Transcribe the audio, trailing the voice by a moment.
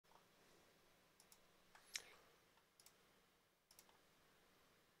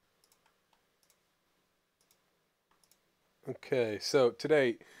Okay, so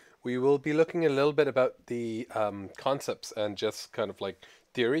today we will be looking a little bit about the concepts and just kind of like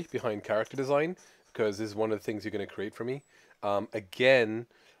theory behind character design because this is one of the things you're going to create for me. Again,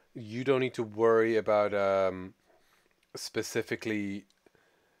 you don't need to worry about specifically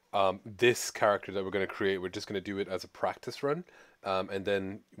this character that we're going to create. We're just going to do it as a practice run. And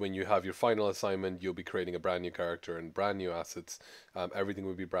then when you have your final assignment, you'll be creating a brand new character and brand new assets. Everything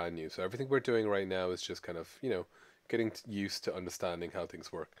will be brand new. So everything we're doing right now is just kind of, getting used to understanding how things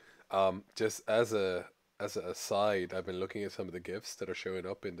work. Just as an aside, I've been looking at some of the gifts that are showing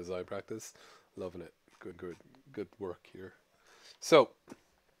up in design practice. Loving it. Good work here. So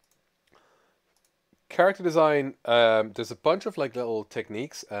character design, there's a bunch of like little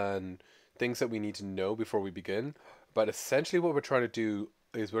techniques and things that we need to know before we begin. But essentially, what we're trying to do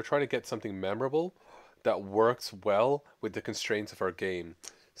is we're trying to get something memorable that works well with the constraints of our game.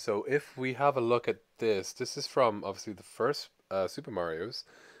 So if we have a look at this is from obviously the first Super Mario's,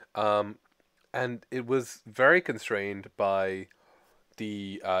 um, and it was very constrained by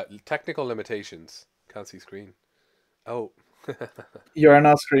the technical limitations. Can't see screen. Oh, You are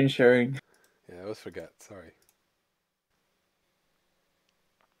not screen sharing. yeah, I always forget. Sorry.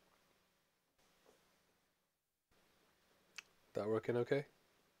 That working okay?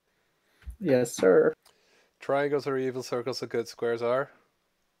 Yes, sir. Triangles are evil, circles are good, squares are.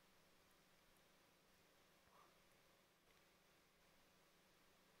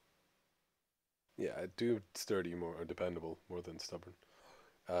 Yeah, do sturdy more or dependable more than stubborn.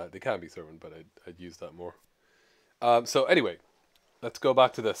 They can be stubborn, but I'd use that more. So anyway, let's go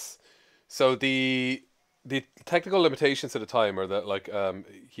back to this. So the technical limitations at the time are that like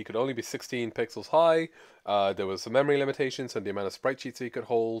he could only be 16 pixels high. There was some memory limitations on the amount of sprite sheets he could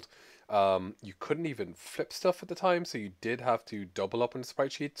hold. You couldn't even flip stuff at the time, so you did have to double up on the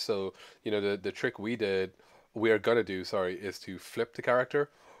sprite sheet. So the trick we are gonna do, sorry, is to flip the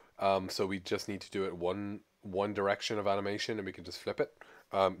character. So we just need to do it one direction of animation, and we can just flip it.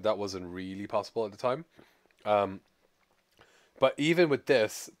 That wasn't really possible at the time. Um, but even with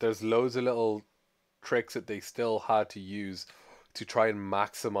this, there's loads of little tricks that they still had to use to try and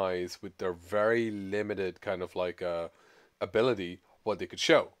maximize with their very limited kind of like ability what they could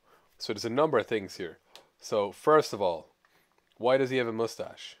show. So there's a number of things here. So first of all, why does he have a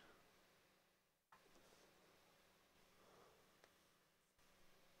mustache?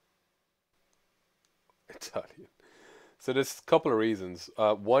 Italian. So there's a couple of reasons.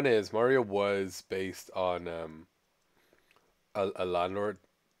 One is Mario was based on a landlord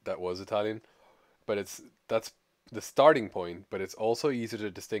that was Italian, but that's the starting point. But it's also easier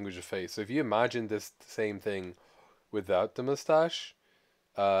to distinguish a face. So if you imagine this same thing without the mustache,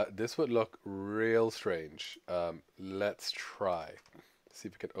 this would look real strange. Let's try. See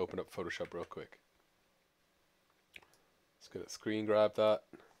if we can open up Photoshop real quick. Let's get a screen grab that.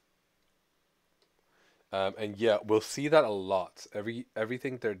 And yeah, we'll see that a lot.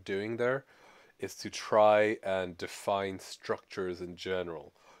 Everything they're doing there is to try and define structures in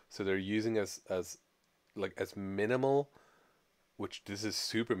general. So they're using as minimal, which this is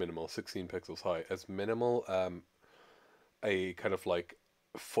super minimal, 16 pixels high, as minimal a kind of like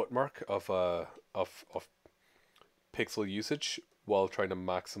footmark of pixel usage while trying to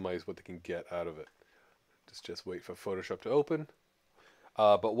maximize what they can get out of it. Just wait for Photoshop to open.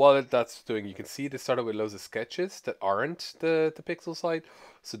 But while that's doing, you can see they started with loads of sketches that aren't the pixel side.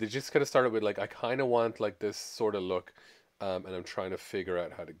 So they just kind of started with like, I kind of want like this sort of look, and I'm trying to figure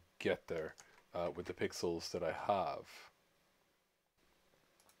out how to get there with the pixels that I have.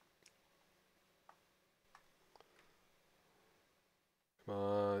 Come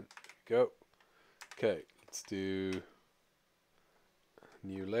on, go. Okay, let's do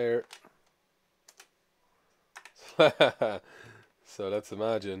new layer. So let's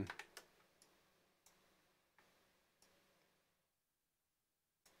imagine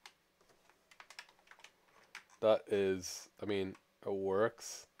that is, I mean, it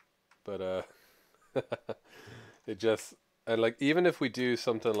works, but it just and like even if we do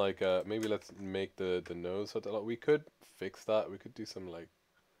something like maybe let's make the nose something like we could fix that. We could do something like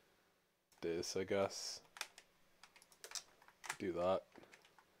this, I guess. Do that.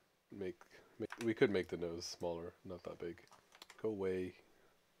 Make we could make the nose smaller, not that big. Go away.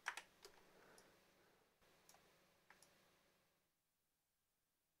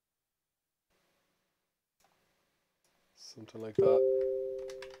 Something like that.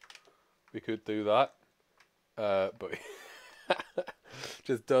 We could do that. But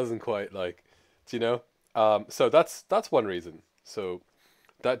just doesn't quite like, do you know? So that's one reason. So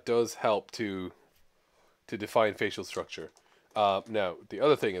that does help to define facial structure. Now the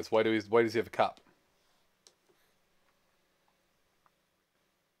other thing is why does he have a cap?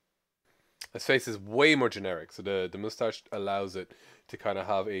 His face is way more generic, so the mustache allows it to kind of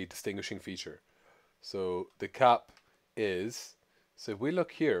have a distinguishing feature. So the cap is, so if we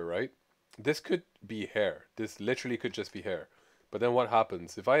look here, right, this could be hair. This literally could just be hair. But then what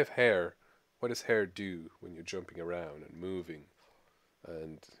happens? If I have hair, what does hair do when you're jumping around and moving?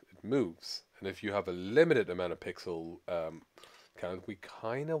 And it moves. And if you have a limited amount of pixel count, we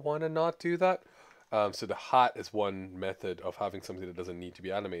kind of want to not do that. So the hat is one method of having something that doesn't need to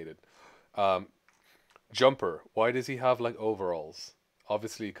be animated. Um, Jumper, why does he have like overalls?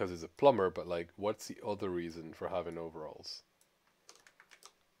 Obviously because he's a plumber, but like what's the other reason for having overalls?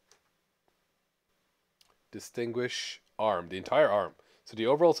 Distinguish arm, the entire arm. So the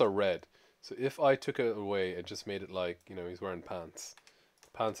overalls are red. So if I took it away and just made it like, he's wearing pants.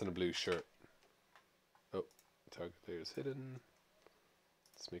 Pants and a blue shirt. Oh, target layer is hidden.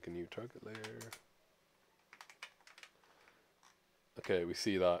 Let's make a new target layer. Okay, we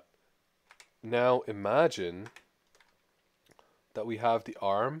see that. Now imagine that we have the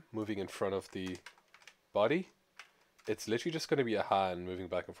arm moving in front of the body. It's literally just going to be a hand moving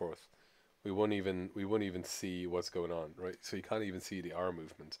back and forth. We won't even see what's going on, right? So you can't even see the arm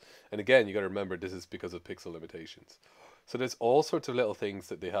movement. And again, you got to remember this is because of pixel limitations. So there's all sorts of little things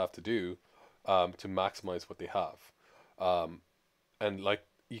that they have to do to maximize what they have. And like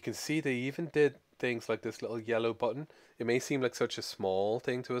you can see, they even did things like this little yellow button. It may seem like such a small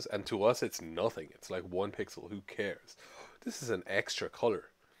thing to us, and to us it's nothing. It's like 1 pixel. Who cares? This is an extra color.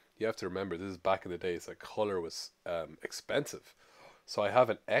 You have to remember, this is back in the days that color was expensive. So I have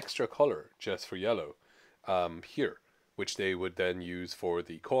an extra color just for yellow here, which they would then use for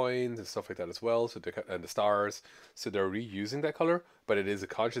the coins and stuff like that as well. So and the stars. So they're reusing that color, but it is a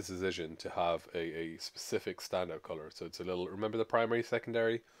conscious decision to have a specific standout color. So it's a little, remember the primary,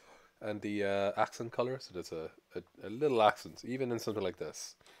 secondary, and the accent color? So there's a little accent. Even in something like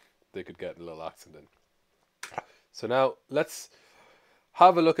this, they could get a little accent in. So now let's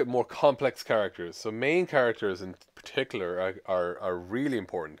have a look at more complex characters. So main characters in particular are really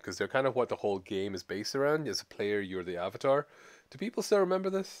important because they're kind of what the whole game is based around. As a player, you're the avatar. Do people still remember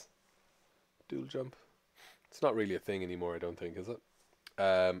this? Dual jump? It's not really a thing anymore, I don't think, is it?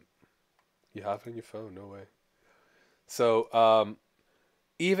 You have it on your phone? No way. So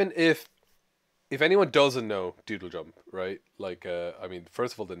even if anyone doesn't know Doodle Jump, right? Like, I mean,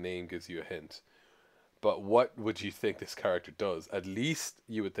 first of all, the name gives you a hint. But what would you think this character does? At least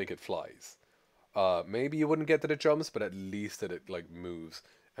you would think it flies. Maybe you wouldn't get that it jumps, but at least that it like moves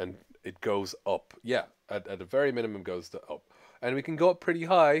and it goes up. Yeah, at a very minimum goes to up. And we can go up pretty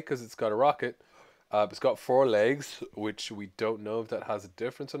high because it's got a rocket. It's got 4 legs, which we don't know if that has a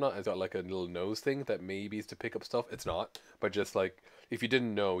difference or not. It's got like a little nose thing that maybe is to pick up stuff. It's not, but just like if you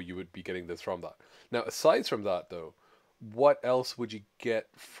didn't know, you would be getting this from that. Now, aside from that, though, what else would you get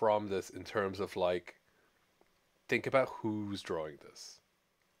from this in terms of like, think about who's drawing this.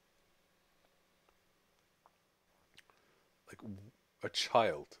 Like a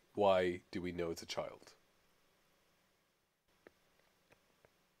child. Why do we know it's a child?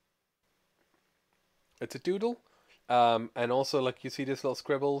 It's a doodle. And also like you see this little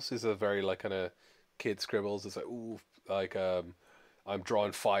scribbles is a very like kind of kid scribbles. It's like ooh, like I'm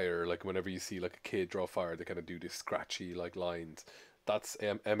drawing fire. Like whenever you see like a kid draw fire, they kind of do these scratchy like lines. That's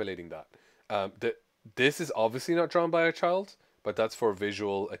emulating that. This is obviously not drawn by a child, but that's for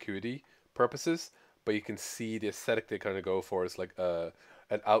visual acuity purposes. But you can see the aesthetic they kind of go for is like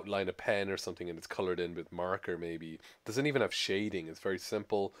an outline, a pen or something, and it's colored in with marker maybe. Doesn't even have shading. It's very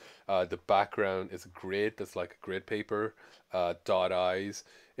simple. The background is a grid that's like a grid paper, dot eyes.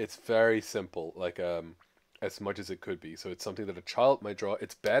 It's very simple, like as much as it could be. So it's something that a child might draw.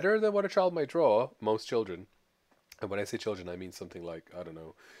 It's better than what a child might draw. Most children. And when I say children, I mean something like, I don't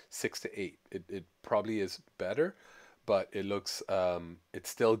know, 6 to 8. It probably is better, but it looks, it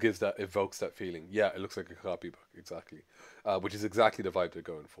still evokes that feeling. Yeah, it looks like a copybook, exactly. Which is exactly the vibe they're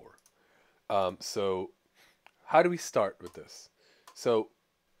going for. So how do we start with this? So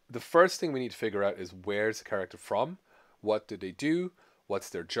the first thing we need to figure out is where's the character from? What do they do?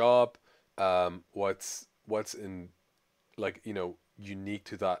 What's their job? What's in, like, unique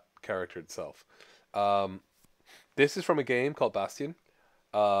to that character itself. This is from a game called Bastion,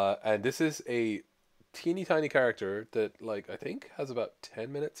 and this is a teeny tiny character that, like, I think has about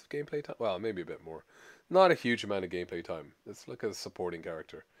 10 minutes of gameplay time. Well, maybe a bit more. Not a huge amount of gameplay time. It's like a supporting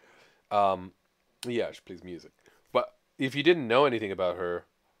character. Um, yeah, she plays music. But if you didn't know anything about her,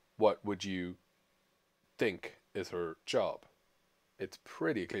 what would you think is her job? It's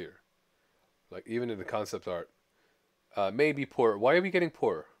pretty clear. Like, even in the concept art. Maybe poor. Why are we getting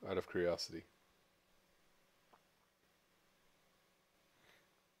poor, out of curiosity?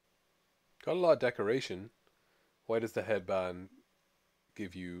 Got a lot of decoration. Why does the headband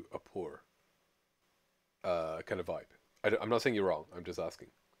give you a poor kind of vibe? I'm not saying you're wrong. I'm just asking.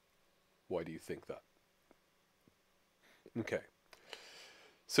 Why do you think that? Okay.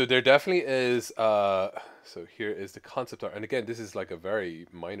 So there definitely is. So here is the concept art, and again, this is like a very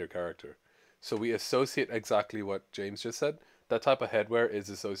minor character. So we associate exactly what James just said. That type of headwear is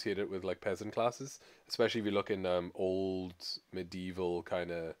associated with like peasant classes, especially if you look in old medieval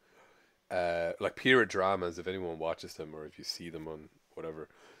kind of like period dramas. If anyone watches them or if you see them on whatever,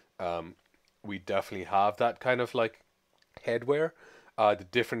 um, we definitely have that kind of like headwear. The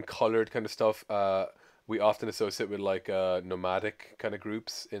different colored kind of stuff. We often associate with like nomadic kind of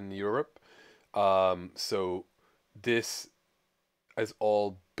groups in Europe. So this is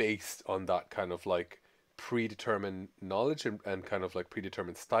all based on that kind of like predetermined knowledge and kind of like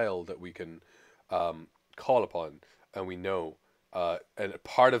predetermined style that we can call upon and we know. And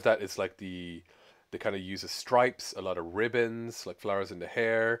part of that is like the kind of use of stripes, a lot of ribbons, like flowers in the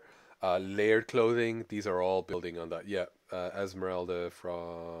hair, layered clothing. These are all building on that. Yeah, Esmeralda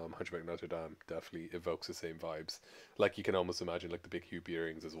from Hunchback of Notre Dame definitely evokes the same vibes. Like you can almost imagine like the big hoop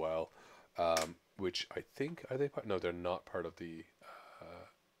earrings as well, which I think are they part? No, they're not part of the.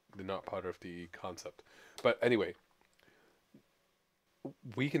 They're not part of the concept. But anyway,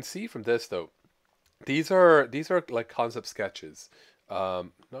 we can see from this though. These are like concept sketches.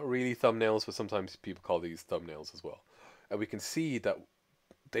 Not really thumbnails, but sometimes people call these thumbnails as well. And we can see that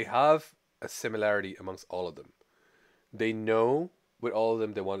they have a similarity amongst all of them. They know with all of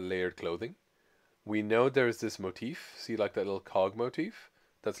them they want layered clothing. We know there's this motif. See, like that little cog motif.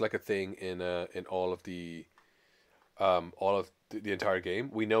 That's like a thing in all of the entire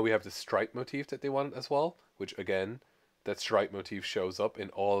game. We know we have the stripe motif that they want as well, which again, that stripe motif shows up in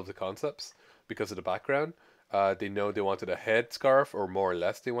all of the concepts because of the background. They know they wanted a headscarf, or more or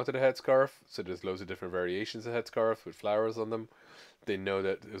less they wanted a headscarf. So there's loads of different variations of headscarf with flowers on them. They know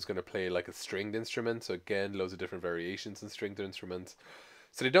that it was going to play like a stringed instrument. So again, loads of different variations in stringed instruments.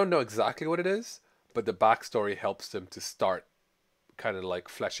 So they don't know exactly what it is, but the backstory helps them to start kind of like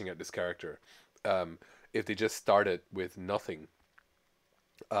fleshing out this character. Um, if they just started with nothing,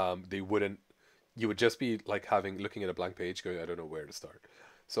 they wouldn't. You would just be like having looking at a blank page, going, I don't know where to start.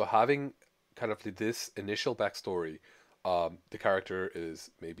 So having kind of this initial backstory, the character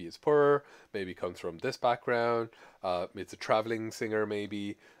is maybe is poorer, maybe comes from this background, it's a traveling singer,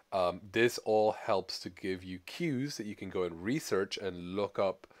 maybe. This all helps to give you cues that you can go and research and look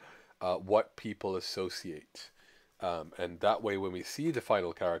up what people associate. And that way, when we see the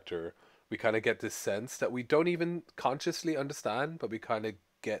final character, we kind of get this sense that we don't even consciously understand, but we kind of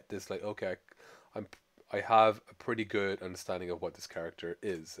get this like, okay, I'm I have a pretty good understanding of what this character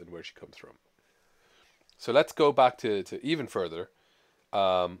is and where she comes from. So let's go back to even further,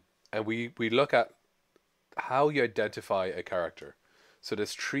 and we look at how you identify a character. So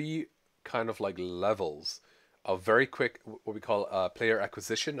there's three kind of like levels of very quick what we call player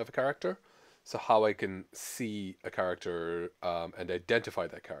acquisition of a character. So how I can see a character and identify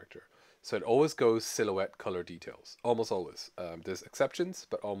that character. So it always goes silhouette, color, details. Almost always. There's exceptions,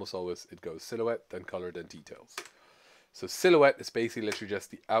 but almost always it goes silhouette, then color, then details. So silhouette is basically literally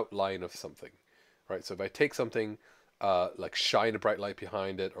just the outline of something, right? So if I take something, like shine a bright light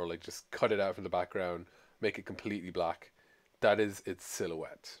behind it, or like just cut it out from the background, make it completely black, that is its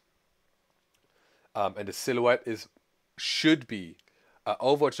silhouette. And the silhouette is should be.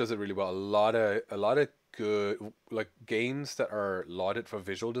 Overwatch does it really well. A lot of good like games that are lauded for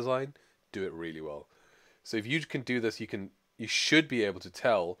visual design do it really well. So if you can do this, you should be able to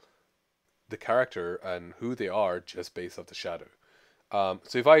tell the character and who they are just based off the shadow.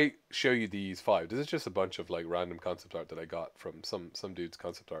 So if I show you these five, this is just a bunch of like random concept art that I got from some dude's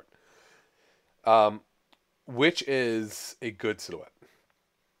concept art. Which is a good silhouette?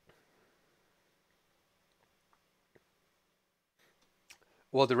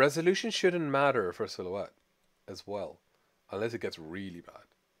 Well, the resolution shouldn't matter for silhouette as well, unless it gets really bad.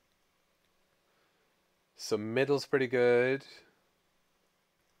 So middle's pretty good.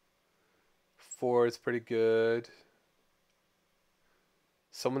 Four is pretty good.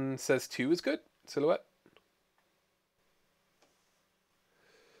 Someone says two is good silhouette.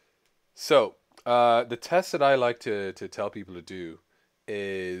 So the test that I like to tell people to do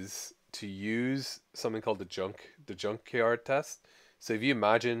is to use something called the junkyard test. So if you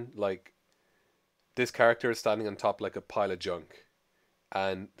imagine like this character is standing on top like a pile of junk,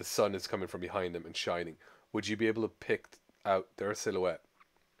 and the sun is coming from behind them and shining, would you be able to pick out their silhouette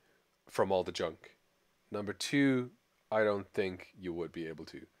from all the junk? Number two, I don't think you would be able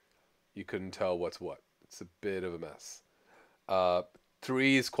to. You couldn't tell what's what. It's a bit of a mess. Uh,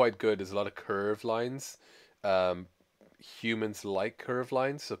 Three is quite good. There's a lot of curved lines. Um, Humans like curved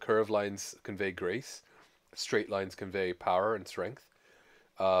lines, so curved lines convey grace. Straight lines convey power and strength.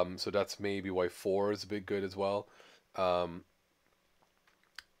 So that's maybe why four is a bit good as well. Um,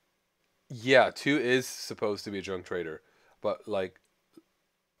 yeah, two is supposed to be a junk trader, but like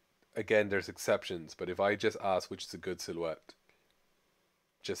again, there's exceptions. But if I just ask which is a good silhouette,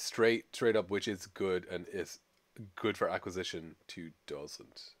 just straight up, which is good and is good for acquisition, two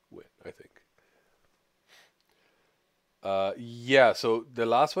doesn't win. I think. Yeah. So the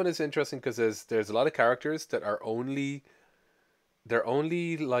last one is interesting because there's a lot of characters that are only they're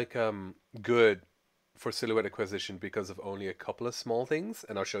only like good for silhouette acquisition because of only a couple of small things,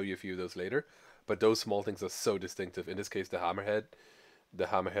 and I'll show you a few of those later. But those small things are so distinctive. In this case, the hammerhead,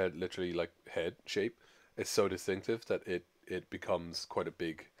 literally like head shape, is so distinctive that it becomes quite a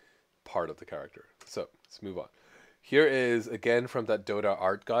big part of the character. So let's move on. Here is again from that Dota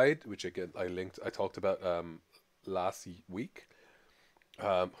art guide, which again I talked about last week.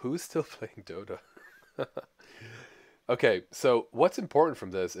 Who's still playing Dota? Okay, so what's important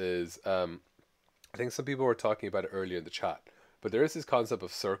from this is I think some people were talking about it earlier in the chat, but there is this concept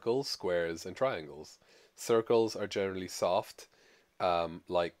of circles, squares, and triangles. Circles are generally soft,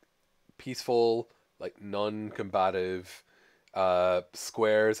 like peaceful, like non-combative.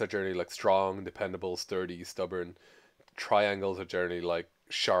 Squares are generally like strong, dependable, sturdy, stubborn. Triangles are generally like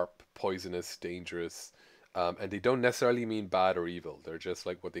sharp, poisonous, dangerous, and they don't necessarily mean bad or evil. They're just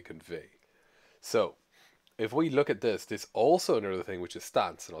like what they convey. So if we look at this, there's also another thing which is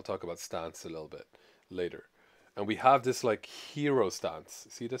stance, and I'll talk about stance a little bit later. And we have this like hero stance.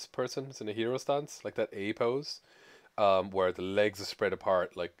 See this person is in a hero stance, like that A pose, where the legs are spread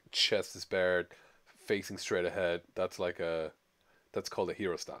apart, like chest is bared, facing straight ahead. That's called a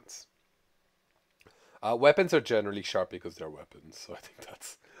hero stance. Weapons are generally sharp because they're weapons, so I think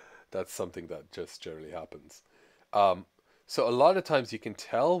that's something that just generally happens. Um, so a lot of times you can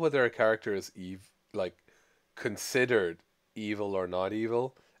tell whether a character is like considered evil or not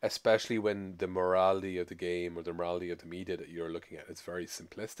evil, especially when the morality of the game or the morality of the media that you're looking at is very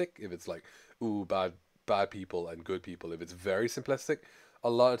simplistic. If it's like, ooh, bad people and good people, if it's very simplistic, a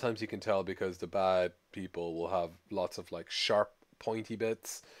lot of times you can tell because the bad people will have lots of like sharp, pointy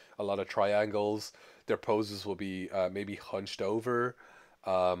bits, a lot of triangles. Their poses will be maybe hunched over,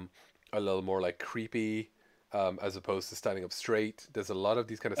 um, a little more like creepy, as opposed to standing up straight. There's a lot of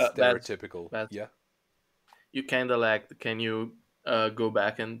these kind of That's stereotypical, that's yeah. you kind of lagged. Can you go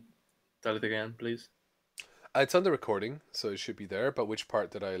back and tell it again, please? It's on the recording, so it should be there. But which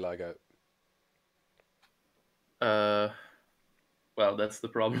part did I lag out? Uh, well, that's the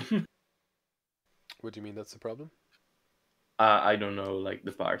problem. What do you mean that's the problem? I don't know, like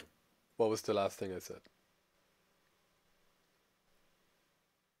the part. What was the last thing I said?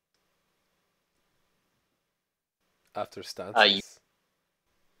 After You, stances?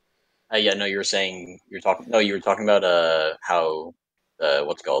 yeah, no, you were saying you're talking. No, you were talking about how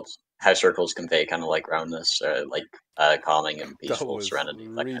what's it called, how circles convey kind of like roundness, like calming and That peaceful was serenity.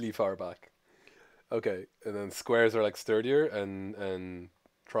 That kind really far back. Okay, and then squares are like sturdier, and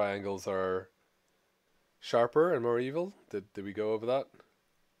triangles are sharper and more evil. Did we go over that?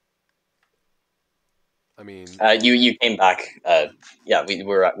 I mean, you came back. Yeah,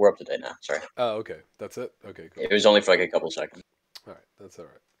 we're up to date now. Sorry, oh, okay, that's it. Okay, cool. it was only for like a couple seconds. All right, that's all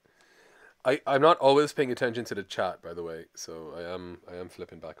right. I'm not always paying attention to the chat, by the way, so I am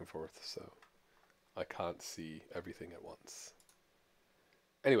flipping back and forth, so I can't see everything at once.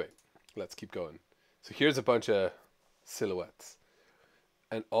 Anyway, let's keep going. So here's a bunch of silhouettes,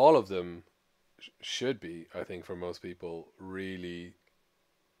 and all of them should be, I think, for most people, really,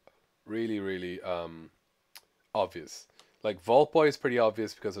 really, really obvious. Like Vault Boy is pretty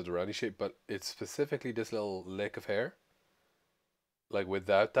obvious because of the roundy shape, but it's specifically this little lick of hair. Like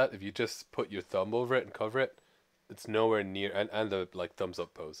without that, if you just put your thumb over it and cover it, it's nowhere near, and the like thumbs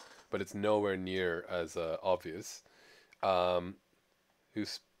up pose, but it's nowhere near as obvious. Um,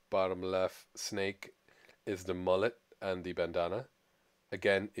 who's bottom left? Snake is the mullet and the bandana.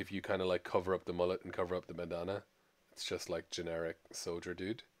 Again, if you kind of like cover up the mullet and cover up the bandana, it's just like generic soldier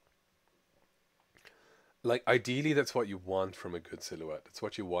dude. Like ideally, that's what you want from a good silhouette. It's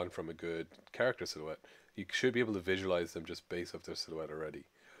what you want from a good character silhouette. You should be able to visualize them just based off their silhouette already.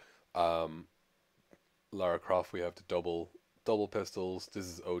 Um, Lara Croft, we have the double pistols. This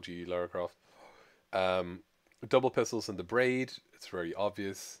is OG Lara Croft. Um, Double pistols and the braid. It's very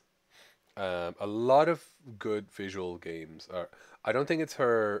obvious. A lot of good visual games are. I don't think it's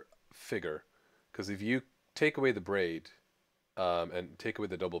her figure, because if you take away the braid, and take away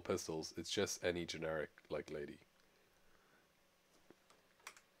the double pistols, it's just any generic like lady.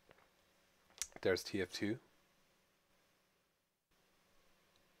 There's TF2.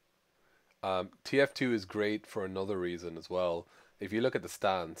 TF2 is great for another reason as well. If you look at the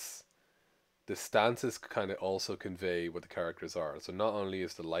stances kind of also convey what the characters are. So not only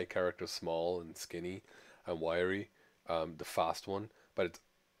is the light character small and skinny and wiry, the fast one, but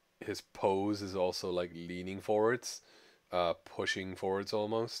his pose is also like leaning forwards, pushing forwards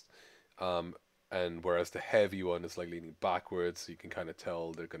almost. And whereas the heavy one is like leaning backwards, so you can kind of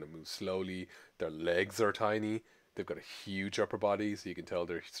tell they're going to move slowly. Their legs are tiny. They've got a huge upper body, so you can tell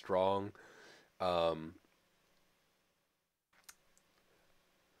they're strong. Um,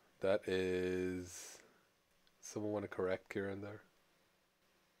 that is... Someone want to correct Kieran there?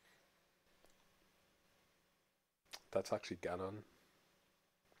 That's actually Ganon.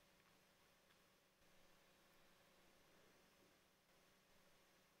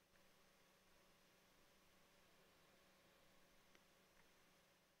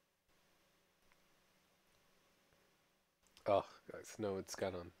 Oh, guys, no, it's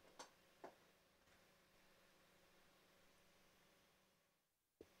Ganon.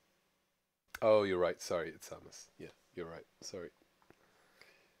 Oh, you're right. Sorry, it's Samus. Yeah, you're right. Sorry.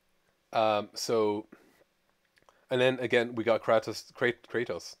 So, and then again, we got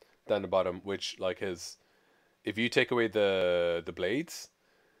Kratos down the bottom, which like if you take away the blades,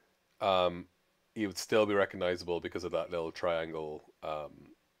 he would still be recognizable because of that little triangle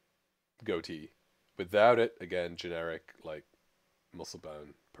goatee. Without it, again, generic like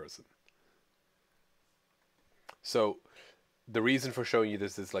muscle-bound person. So the reason for showing you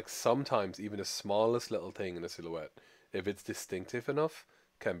this is like sometimes even the smallest little thing in a silhouette, if it's distinctive enough,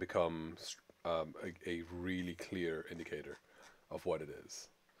 can become a really clear indicator of what it is.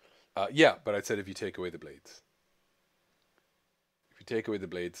 Yeah, but I said if you take away the blades. If you take away the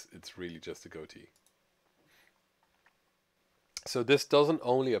blades, it's really just a goatee. So this doesn't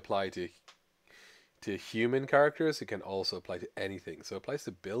only apply to human characters, it can also apply to anything. So it applies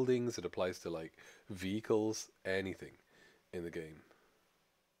to buildings, it applies to like vehicles, anything in the game.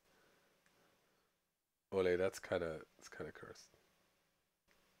 Ole, it's kind of cursed.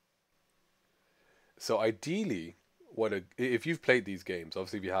 So ideally, if you've played these games,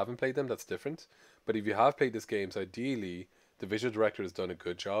 obviously if you haven't played them, that's different. But if you have played these games, ideally, the visual director has done a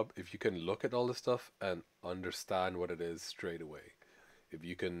good job. If you can look at all this stuff and understand what it is straight away, if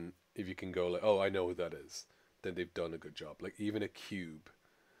you can go like, oh, I know who that is, then they've done a good job. Like even a cube,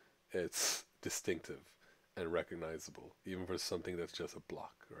 it's distinctive and recognizable, even for something that's just a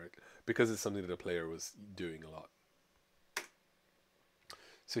block, right? Because it's something that the player was doing a lot.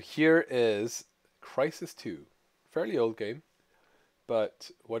 So here is Crysis 2, fairly old game, but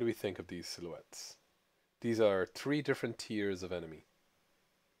what do we think of these silhouettes? These are 3 different tiers of enemy.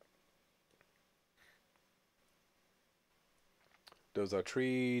 Those are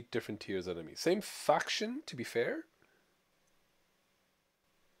 3 different tiers of enemy. Same faction, to be fair.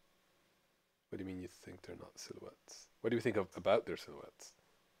 What do you mean you think they're not silhouettes? What do you think about their silhouettes?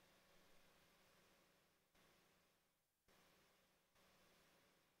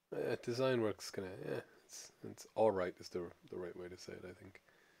 Design works kind of, it's all right is the right way to say it, I think.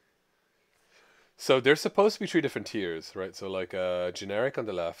 So there's supposed to be 3 different tiers, right? So like generic on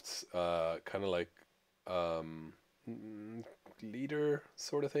the left, kind of like leader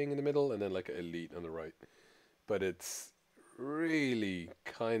sort of thing in the middle, and then like elite on the right. But it's really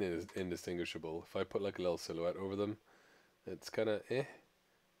kind of indistinguishable. If I put like a little silhouette over them, it's kind of they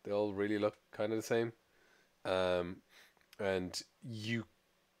all really look kind of the same. And you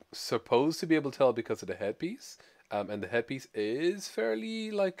supposed to be able to tell because of the headpiece, and the headpiece is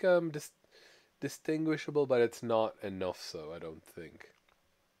fairly like distinguishable, but it's not enough, so I don't think.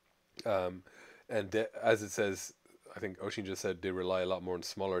 And as it says, I think Oshin just said they rely a lot more on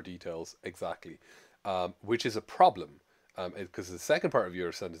smaller details. Exactly, which is a problem, because the second part of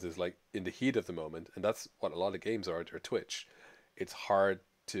your sentence is like in the heat of the moment, and that's what a lot of games are. Or Twitch, it's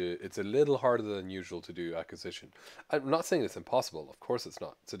a little harder than usual to do acquisition. I'm not saying it's impossible. Of course it's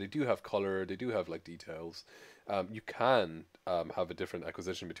not. So they do have color. They do have like details. You can have a different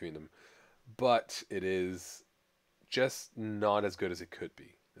acquisition between them, but it is just not as good as it could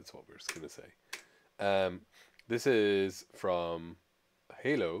be. That's what we're just going to say. This is from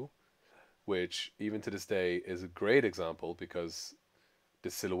Halo, which even to this day is a great example because the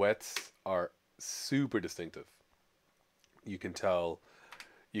silhouettes are super distinctive. You can tell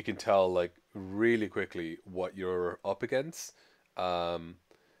like really quickly what you're up against, and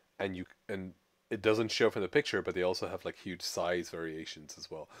it doesn't show from the picture, but they also have like huge size variations as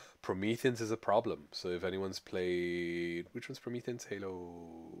well. Prometheans is a problem. So if anyone's played, which one's Prometheans?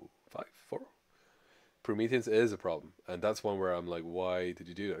 Halo 5, 4? Prometheans is a problem, and that's one where I'm like, why did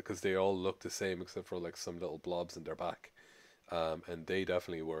you do that? Because they all look the same except for like some little blobs in their back, and they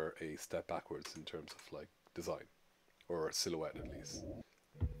definitely were a step backwards in terms of like design or silhouette at least.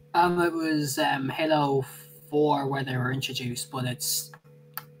 It was Halo 4 where they were introduced, but it's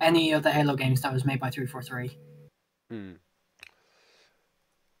any of the Halo games that was made by 343. Hmm.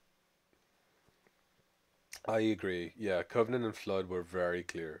 I agree. Yeah, Covenant and Flood were very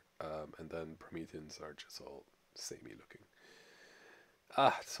clear, and then Prometheans are just all samey looking.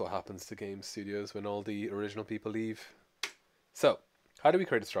 That's what happens to game studios when all the original people leave. So, how do we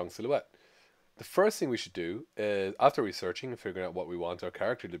create a strong silhouette? The first thing we should do is, after researching and figuring out what we want our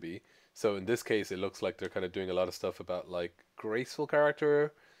character to be, so in this case, it looks like they're kind of doing a lot of stuff about like graceful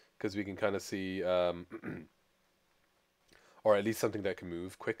character, because we can kind of see, or at least something that can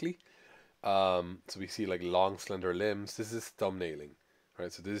move quickly. So we see like long, slender limbs. This is thumbnailing,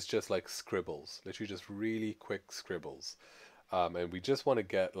 right? So this is just like scribbles, literally just really quick scribbles. And we just want to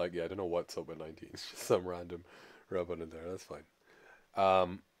get like, yeah, I don't know what's up with 19. It's just some random robot in there. That's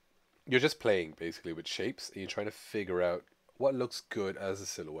fine. You're just playing basically with shapes, and you're trying to figure out what looks good as a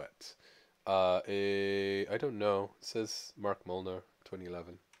silhouette. I don't know. It says Mark Molnar,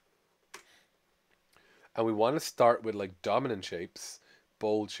 2011. And we want to start with like dominant shapes,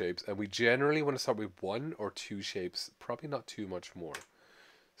 bold shapes, and we generally want to start with 1 or 2 shapes, probably not too much more.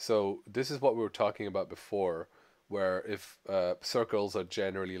 So this is what we were talking about before, where if circles are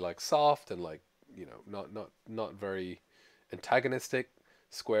generally like soft and like, you know, not very antagonistic,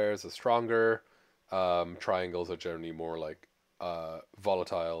 squares are stronger, triangles are generally more like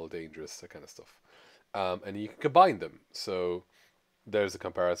volatile, dangerous, that kind of stuff. And you can combine them. So there's a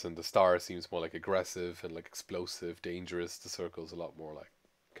comparison. The star seems more like aggressive and like explosive, dangerous. The circle's a lot more like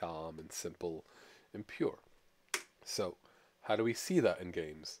calm and simple and pure. So how do we see that in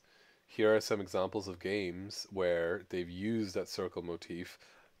games? Here are some examples of games where they've used that circle motif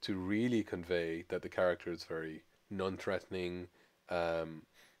to really convey that the character is very non-threatening,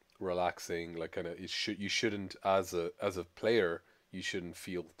 relaxing. Like kind of, you shouldn't as a player, you shouldn't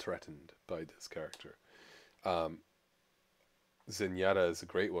feel threatened by this character. Zenyatta is a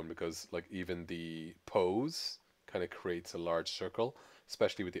great one because like even the pose kind of creates a large circle,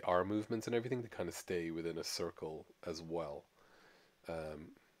 especially with the arm movements and everything. They kind of stay within a circle as well.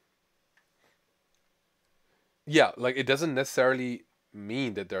 Yeah, like it doesn't necessarily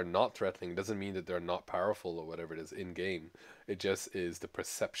mean that they're not threatening. It doesn't mean that they're not powerful or whatever it is in game. It just is the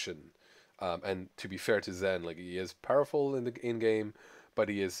perception. And to be fair to Zen, like he is powerful in the in game, but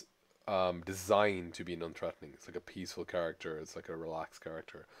he is designed to be non-threatening. It's like a peaceful character. It's like a relaxed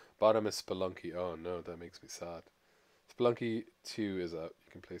character. Bottom is Spelunky. Oh no, that makes me sad. Spelunky 2 is out.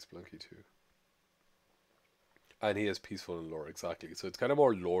 You can play Spelunky 2. And he is peaceful in lore, exactly. So it's kind of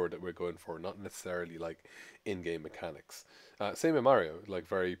more lore that we're going for, not necessarily like in-game mechanics. Same with Mario, like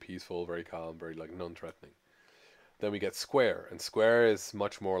very peaceful, very calm, very like non-threatening. Then we get Square, and Square is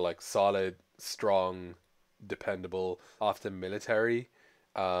much more like solid, strong, dependable, often military,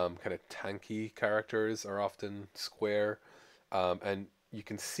 kind of tanky characters are often Square. And you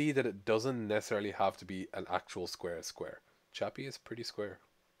can see that it doesn't necessarily have to be an actual square. Chappie is pretty square.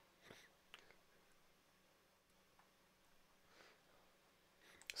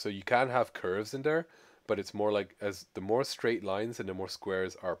 So you can have curves in there, but it's more like as the more straight lines and the more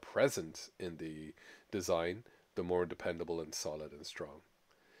squares are present in the design, the more dependable and solid and strong.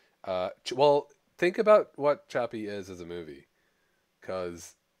 Well, think about what Chappie is as a movie,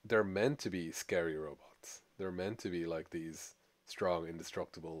 because they're meant to be scary robots. They're meant to be like these strong,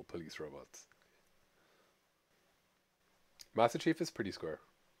 indestructible police robots. Master Chief is pretty square.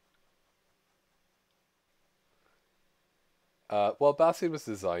 Well, Bastion was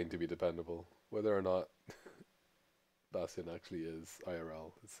designed to be dependable. Whether or not Bastion actually is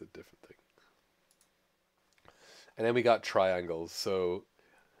IRL, it's a different thing. And then we got triangles. So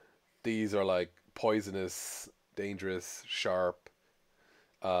these are like poisonous, dangerous, sharp.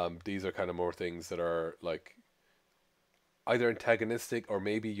 These are kind of more things that are like either antagonistic or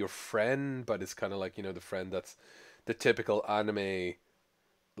maybe your friend, but it's kind of like, you know, the friend that's the typical anime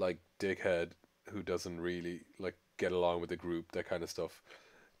like dickhead who doesn't really like get along with the group, that kind of stuff.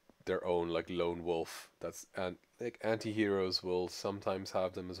 Their own like lone wolf. That's and like anti-heroes will sometimes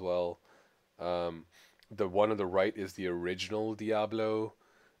have them as well. The one on the right is the original Diablo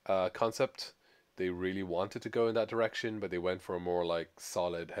concept. They really wanted to go in that direction, but they went for a more like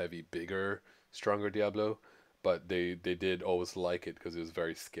solid, heavy, bigger, stronger Diablo. But they did always like it because it was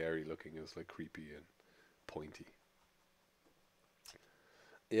very scary looking. It was like creepy and pointy.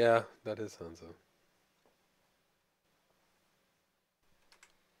 Yeah, that is Hanzo.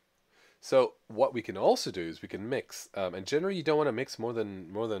 So what we can also do is we can mix, and generally you don't want to mix more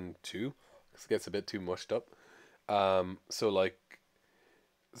than two, because it gets a bit too mushed up. So like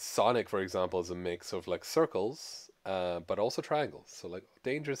Sonic, for example, is a mix of like circles, but also triangles. So like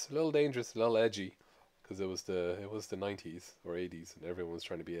dangerous, a little edgy, because it was the 90s or 80s, and everyone was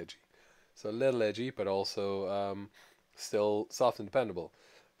trying to be edgy. So a little edgy, but also still soft and dependable.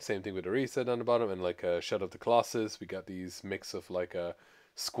 Same thing with Orisa down the bottom, and like Shadow of the Colossus, we got these mix of like a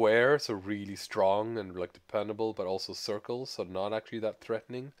square, so really strong and like dependable, but also circles, so not actually that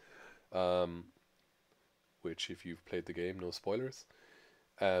threatening. Um, which, if you've played the game, no spoilers.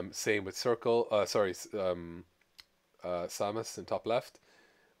 Same with Circle. Samus in top left.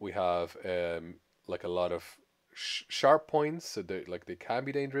 We have like a lot of sharp points, so they can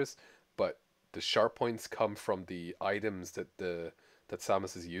be dangerous, but the sharp points come from the items that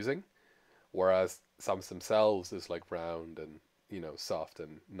Samus is using, whereas Samus themselves is like round and soft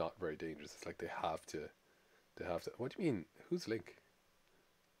and not very dangerous. It's like they have to. What do you mean? Who's Link?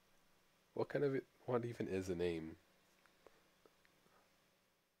 What even is a name?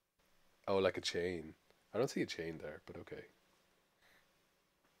 Oh, like a chain. I don't see a chain there, but okay.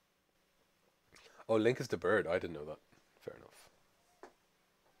 Oh, Link is the bird. I didn't know that. Fair enough.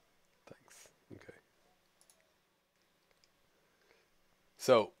 Thanks. Okay.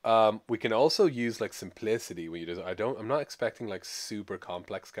 So, we can also use like simplicity when you do. I'm not expecting like super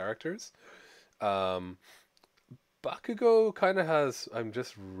complex characters. Um, Bakugo kind of has. I'm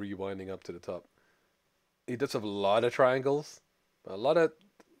just rewinding up to the top. He does have a lot of triangles, a lot of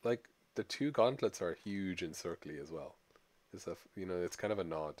like the two gauntlets are huge and circly as well. It's kind of a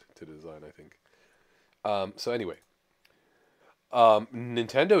nod to the design, I think. So anyway,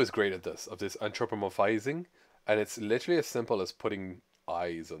 Nintendo is great at this anthropomorphizing, and it's literally as simple as putting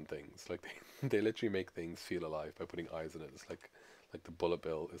eyes on things. Like they literally make things feel alive by putting eyes in it. It's like the bullet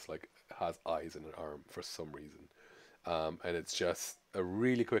bill is like has eyes in an arm for some reason, and it's just a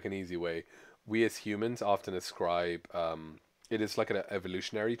really quick and easy way. We as humans often ascribe it is like an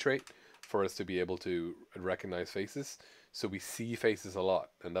evolutionary trait for us to be able to recognize faces. So we see faces a lot,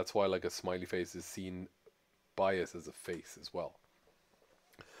 and that's why like a smiley face is seen by us as a face as well.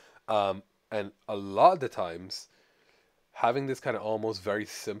 And a lot of the times, having this kind of almost very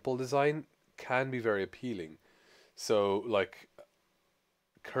simple design can be very appealing. So like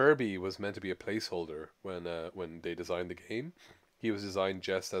Kirby was meant to be a placeholder when they designed the game. He was designed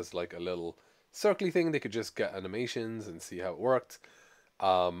just as like a little circly thing. They could just get animations and see how it worked.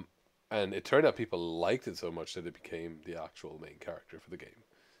 Um, and it turned out people liked it so much that it became the actual main character for the game.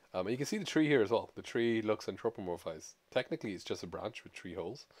 And you can see the tree here as well. The tree looks anthropomorphized. Technically, it's just a branch with three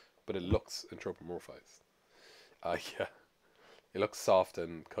holes, but it looks anthropomorphized. Yeah, it looks soft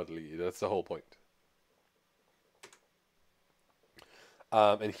and cuddly. That's the whole point.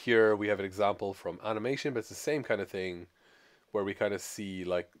 And here we have an example from animation, but it's the same kind of thing, where we kind of see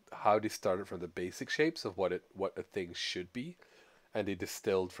like how they started from the basic shapes of what a thing should be, and they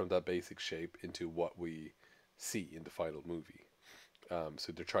distilled from that basic shape into what we see in the final movie.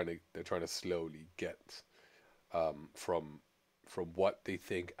 So they're trying to slowly get from what they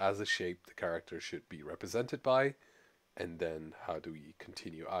think as a shape the character should be represented by, and then how do we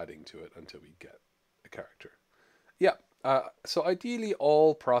continue adding to it until we get a character. Yeah. So ideally,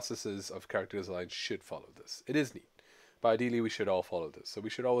 all processes of character design should follow this. It is neat, but ideally, we should all follow this. So we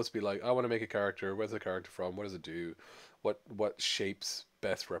should always be like, I want to make a character. Where's the character from? What does it do? What shapes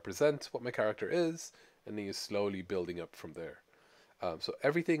best represent what my character is? And then you're slowly building up from there. So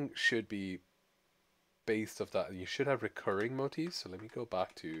everything should be based off that, and you should have recurring motifs. So let me go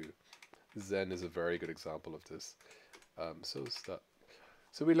back to Zen is a very good example of this.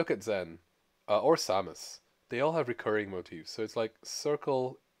 So we look at Zen or Samus. They all have recurring motifs. So it's like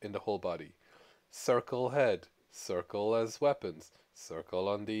circle in the whole body, circle head, circle as weapons, circle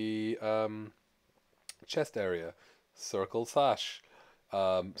on the chest area, circle sash,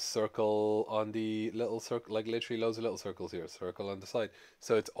 circle on the little circle, like literally loads of little circles here, circle on the side.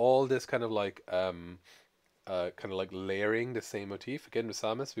 So it's all this kind of like layering the same motif. Again with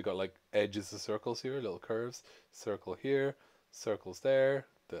Samus, we got like edges of circles here, little curves, circle here, circles there.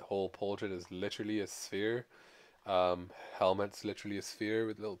 The whole portrait is literally a sphere. Helmet's literally a sphere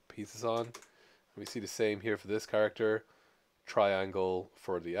with little pieces on. We see the same here for this character. Triangle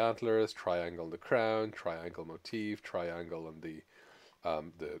for the antlers, triangle on the crown, triangle motif, triangle on the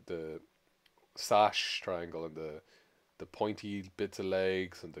sash, triangle on the pointy bits of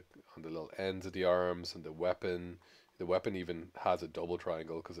legs, and on the little ends of the arms, and the weapon. The weapon even has a double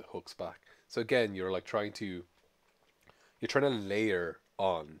triangle because it hooks back. So again, you're trying to layer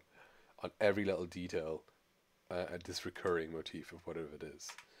on every little detail this recurring motif of whatever it is.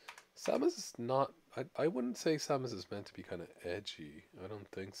 Samus is not. I wouldn't say Samus is meant to be kind of edgy. I don't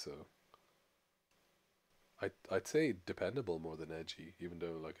think so. I'd say dependable more than edgy, even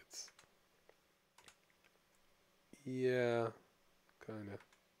though like it's. Yeah, kind of.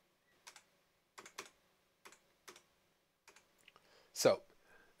 So,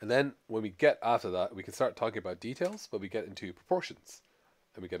 and then when we get after that, we can start talking about details, but we get into proportions,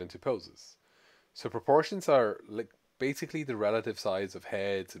 and we get into poses. So proportions are like basically the relative size of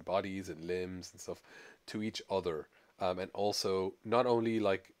heads and bodies and limbs and stuff to each other, and also not only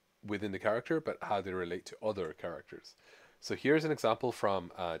like within the character, but how they relate to other characters. So here's an example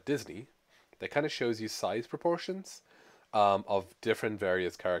from Disney that kind of shows you size proportions of different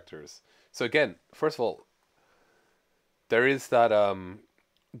various characters. So again, first of all, there is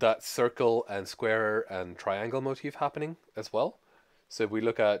that circle and square and triangle motif happening as well. So if we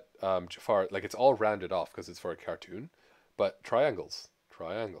look at Jafar, like it's all rounded off because it's for a cartoon, but triangles,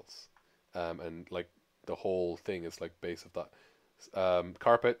 and like the whole thing is like base of that.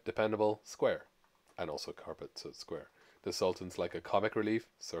 Carpet, dependable, square, and also carpet, so it's square. The Sultan's like a comic relief,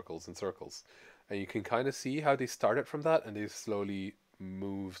 circles and circles, and you can kind of see how they started from that and they slowly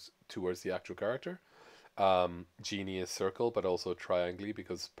moved towards the actual character. Genie is circle, but also triangle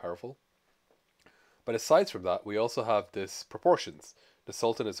because powerful. But aside from that, we also have this proportions. The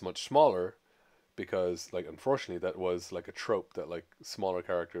Sultan is much smaller because, like, unfortunately, that was like a trope that like smaller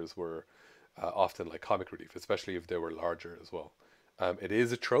characters were often like comic relief, especially if they were larger as well. It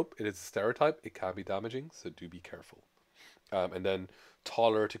is a trope. It is a stereotype. It can be damaging, so do be careful. And then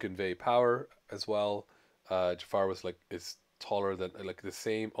taller to convey power as well. Jafar was like is taller than like the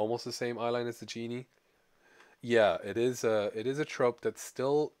same, almost the same eyeline as the genie. Yeah, it is a trope that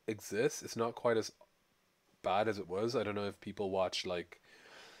still exists. It's not quite as bad as it was. I don't know if people watch like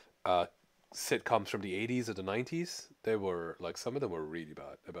uh sitcoms from the 80s or the 90s. They were like some of them were really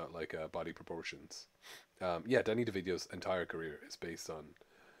bad about like body proportions. Yeah, Danny DeVito's entire career is based on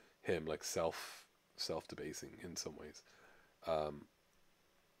him like self debasing in some ways. Um,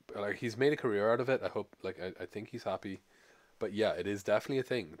 but, like he's made a career out of it. I hope like I think he's happy. But yeah, it is definitely a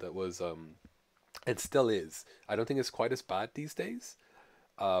thing that was and still is. I don't think it's quite as bad these days.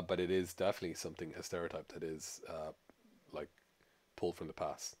 But it is definitely something a stereotype that is like pulled from the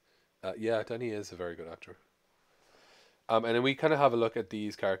past. Yeah, Danny is a very good actor. And then we kind of have a look at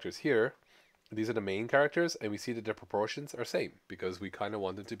these characters here. These are the main characters, and we see that their proportions are same because we kind of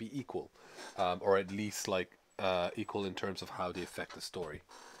want them to be equal, or at least like equal in terms of how they affect the story.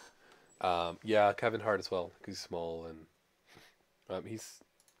 Yeah, Kevin Hart as well. He's small and he's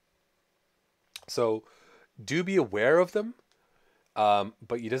so. Do be aware of them,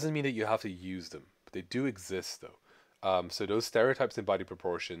 but it doesn't mean that you have to use them. They do exist though. So those stereotypes in body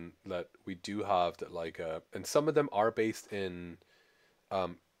proportion that we do have that like and some of them are based in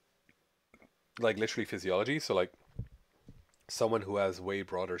um like literally physiology. So like someone who has way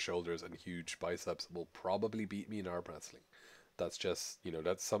broader shoulders and huge biceps will probably beat me in arm wrestling. That's just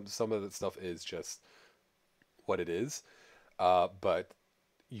that's some of that stuff is just what it is. But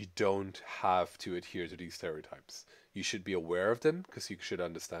you don't have to adhere to these stereotypes. You should be aware of them because you should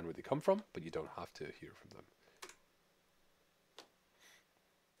understand where they come from, but you don't have to adhere from them.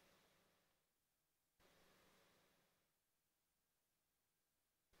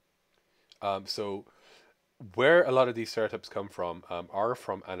 So where a lot of these stereotypes come from are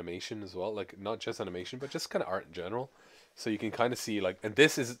from animation as well, like not just animation, but just kind of art in general. So you can kind of see like, and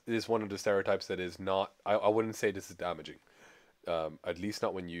this is one of the stereotypes that is not. I wouldn't say this is damaging. At least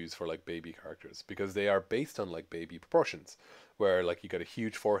not when used for like baby characters because they are based on like baby proportions where like you got a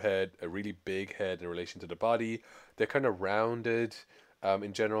huge forehead, a really big head in relation to the body. They're kind of rounded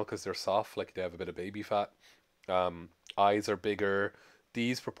in general because they're soft, like they have a bit of baby fat. Eyes are bigger.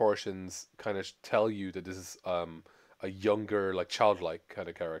 These proportions kind of tell you that this is a younger, like childlike kind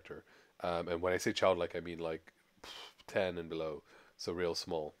of character. And when I say childlike, I mean like 10 and below, so real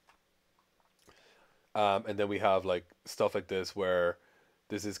small. And then we have like stuff like this where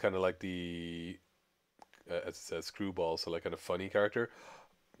this is kind of like the as it says screwball, so like kind of funny character.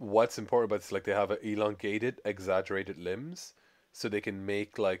 What's important about this, like they have a elongated, exaggerated limbs, so they can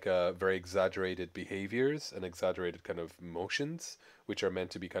make like very exaggerated behaviors and exaggerated kind of motions, which are meant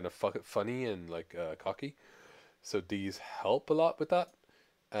to be kind of funny and like cocky. So these help a lot with that.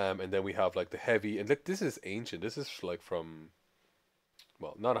 And then we have like the heavy, and like this is ancient. This is like from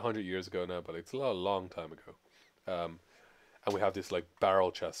well, not 100 years ago now, but it's a long time ago. And we have this like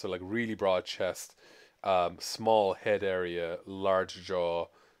barrel chest, so like really broad chest, small head area, large jaw.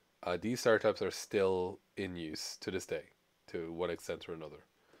 These stereotypes are still in use to this day, to one extent or another.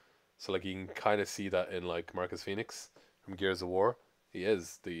 So like you can kind of see that in like Marcus Phoenix from Gears of War. He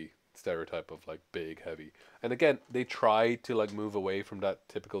is stereotype of like big, heavy. And again, they try to like move away from that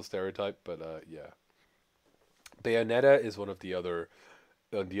typical stereotype, but yeah. Bayonetta is one of the other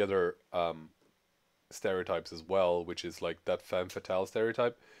stereotypes as well, which is like that femme fatale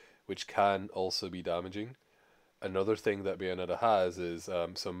stereotype, which can also be damaging. Another thing that Bayonetta has is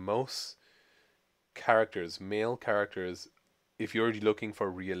so most characters, male characters, if you're looking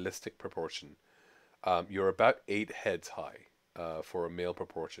for realistic proportion, you're about 8 heads high for a male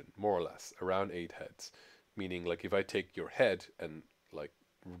proportion, more or less, around 8 heads. Meaning, like if I take your head and like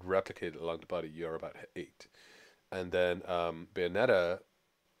replicate it along the body, you're about 8. And then Bayonetta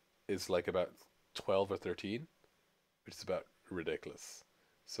is like about 12 or 13, which is about ridiculous.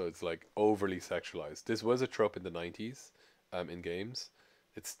 So it's like overly sexualized. This was a trope in the 90s in games.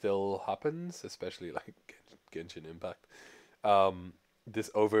 It still happens, especially like Genshin Impact. This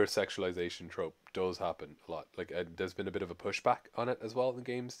over sexualization trope does happen a lot. Like there's been a bit of a pushback on it as well in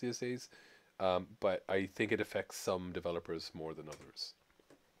games these days. But I think it affects some developers more than others.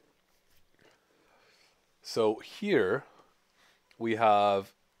 So here we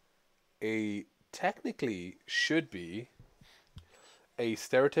have a technically should be a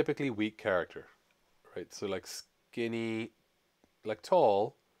stereotypically weak character, right? So like skinny, like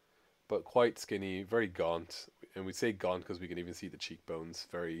tall, but quite skinny, very gaunt. And we say gaunt because we can even see the cheekbones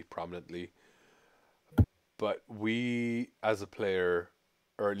very prominently. But we, as a player,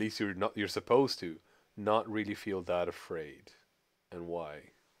 or at least you're supposed to, not really feel that afraid. And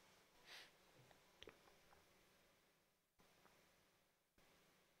why?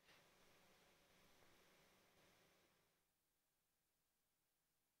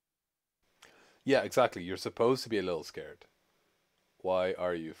 Yeah, exactly. You're supposed to be a little scared. Why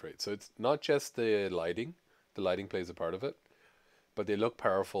are you afraid? So it's not just the lighting. The lighting plays a part of it, but they look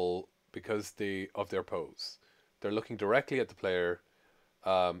powerful because of their pose. They're looking directly at the player.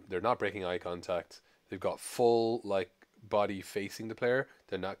 They're not breaking eye contact. They've got full like body facing the player.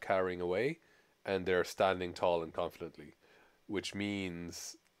 They're not cowering away, and they're standing tall and confidently, which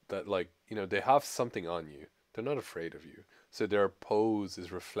means that like they have something on you. They're not afraid of you. So their pose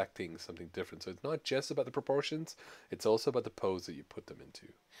is reflecting something different. So it's not just about the proportions; it's also about the pose that you put them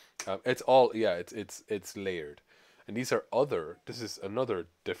into. It's all yeah. It's layered, and these are other. This is another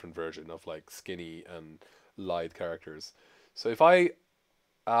different version of like skinny and lithe characters. So if I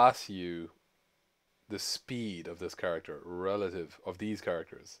ask you the speed of this character relative of these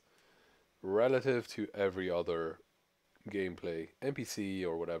characters relative to every other gameplay NPC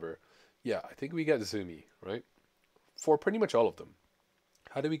or whatever, yeah, I think we get Zumi, right? For pretty much all of them.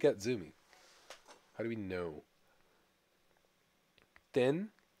 How do we get Zumi? How do we know? Then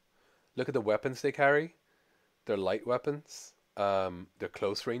look at the weapons they carry. They're light weapons. They're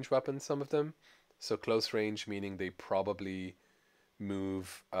close range weapons, some of them. So close range meaning they probably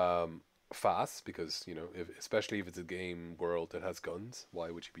move fast because especially if it's a game world that has guns, why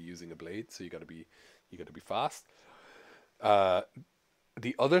would you be using a blade? So you got to be fast.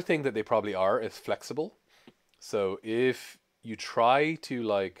 The other thing that they probably are is flexible. So if you try to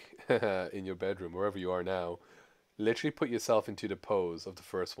like in your bedroom wherever you are now, literally put yourself into the pose of the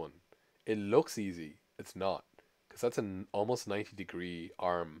first one, it looks easy. It's not, because that's an almost 90-degree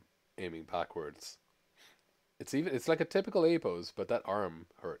arm aiming backwards. It's like a typical A pose, but that arm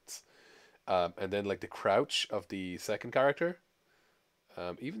hurts. And then like the crouch of the second character,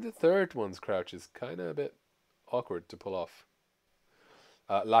 even the third one's crouch is kind of a bit awkward to pull off.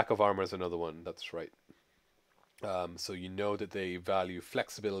 Lack of armor is another one. That's right. So you know that they value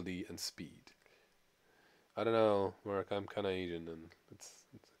flexibility and speed. I don't know, Mark. I'm kind of Asian, and it's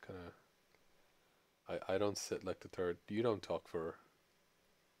kind of. I don't sit like the third. You don't talk for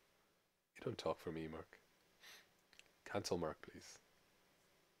me, Mark. Cancel Mark, please.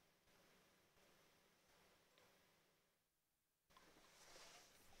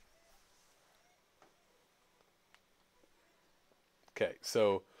 Okay,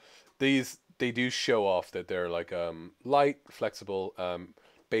 so they do show off that they're like light, flexible,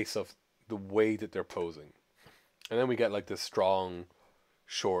 based off the way that they're posing, and then we get like this strong,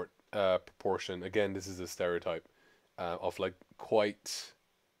 short proportion. Again, this is a stereotype of like quite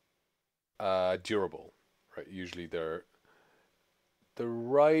durable, right? Usually the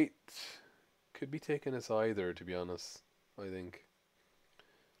right could be taken as either, to be honest. I think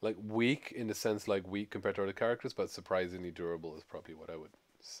like weak in the sense like weak compared to other characters, but surprisingly durable is probably what I would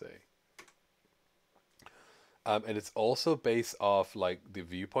say. And it's also based off like the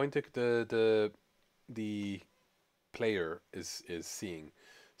viewpoint that the player is seeing.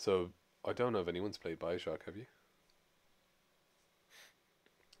 So I don't know if anyone's played Bioshock. Have you?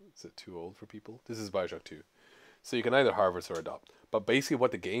 Is it too old for people? This is Bioshock 2. So you can either harvest or adopt. But basically,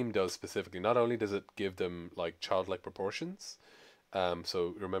 what the game does specifically, not only does it give them like childlike proportions.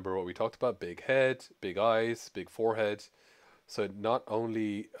 So remember what we talked about: big head, big eyes, big forehead. So not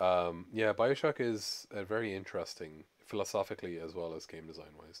only, yeah, Bioshock is very interesting philosophically as well as game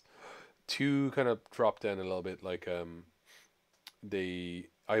design wise. Two kind of drop down a little bit, like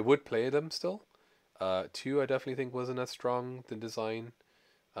I would play them still. Two I definitely think wasn't as strong the design.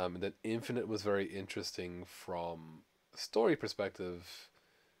 And then Infinite was very interesting from a story perspective,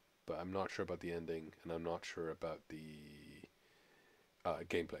 but I'm not sure about the ending, and I'm not sure about the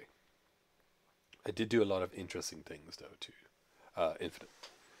gameplay. I did do a lot of interesting things though too. Infinite,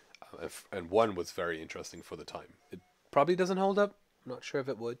 and one was very interesting for the time. It probably doesn't hold up. I'm not sure if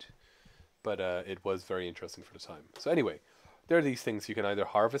it would, but it was very interesting for the time. So anyway, there are these things. You can either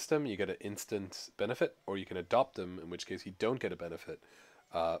harvest them, you get an instant benefit, or you can adopt them, in which case you don't get a benefit.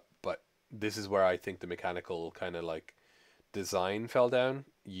 But this is where I think the mechanical kind of like design fell down.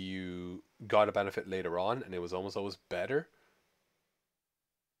 You got a benefit later on, and it was almost always better.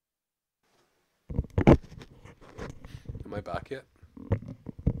 Am I back yet?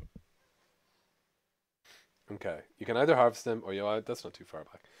 Okay. You can either harvest them, or that's not too far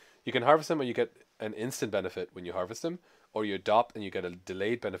back. You can harvest them, or you get an instant benefit when you harvest them, or you adopt and you get a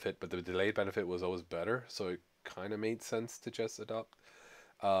delayed benefit, but the delayed benefit was always better, so it kind of made sense to just adopt.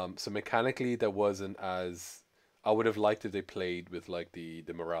 So mechanically, there wasn't as I would have liked if they played with like the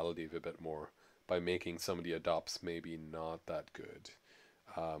morality of a bit more by making some of the adopts maybe not that good.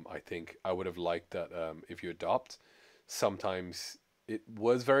 I think I would have liked that if you adopt, sometimes it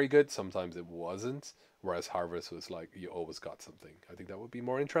was very good, sometimes it wasn't. Whereas Harvest was like you always got something. I think that would be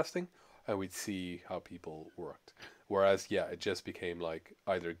more interesting, and we'd see how people worked. Whereas yeah, it just became like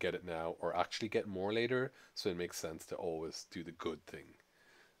either get it now or actually get more later. So it makes sense to always do the good thing.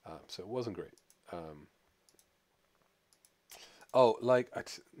 So it wasn't great. Oh, like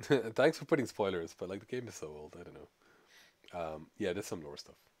thanks for putting spoilers, but like the game is so old, I don't know. Yeah, there's some lore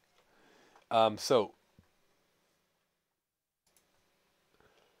stuff. So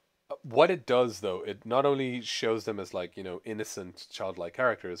what it does though, it not only shows them as like innocent childlike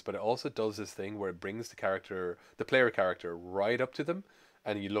characters, but it also does this thing where it brings the player character right up to them,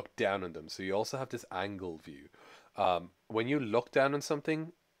 and you look down on them. So you also have this angle view. When you look down on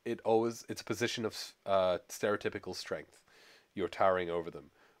something, it's a position of stereotypical strength. You're towering over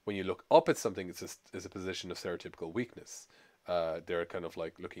them. When you look up at something, it's a position of stereotypical weakness. They're kind of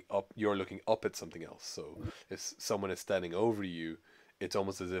like looking up. You're looking up at something else. So if someone is standing over you, it's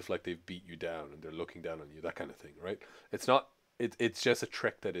almost as if like they've beat you down and they're looking down on you. That kind of thing, right? It's not. It's just a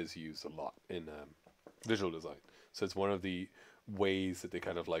trick that is used a lot in visual design. So it's one of the ways that they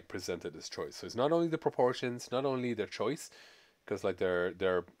kind of like presented this choice. So it's not only the proportions, not only their choice, because like their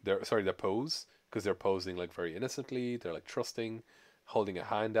pose, because they're posing like very innocently. They're like trusting, holding a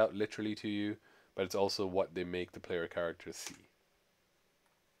hand out literally to you, but it's also what they make the player characters see.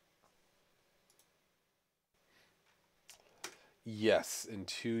 Yes, in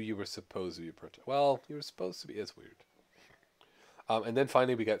 2 you were supposed to be well, you were supposed to be. It's weird. And then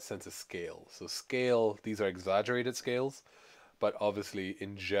finally we get sense of scale. So scale, these are exaggerated scales, but obviously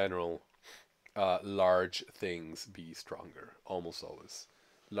in general, large things be stronger, almost always.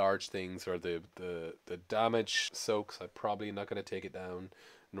 Large things are the damage soaks. I'm probably not going to take it down.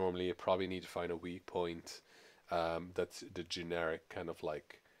 Normally, you probably need to find a weak point. That's the generic kind of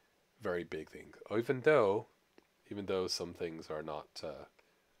like very big thing. Even though some things are not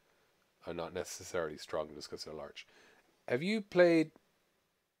necessarily strong just because they're large. Have you played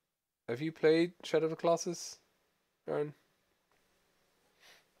Shadow of the Colossus, Aaron?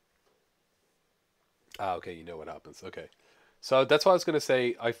 Ah, okay, you know what happens. Okay. So that's what I was going to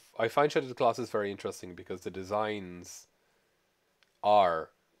say. I find Shadow of the Colossus very interesting because the designs are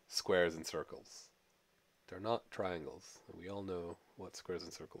squares and circles. They're not triangles. We all know what squares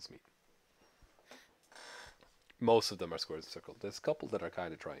and circles mean. Most of them are squares and circles. There's a couple that are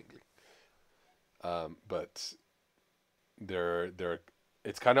kind of triangular. But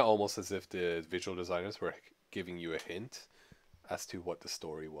it's kind of almost as if the visual designers were giving you a hint as to what the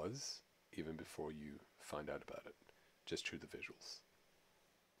story was even before you find out about it, just through the visuals.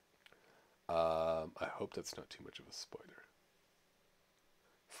 I hope that's not too much of a spoiler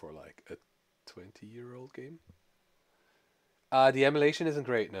for like a 20-year-old game. The emulation isn't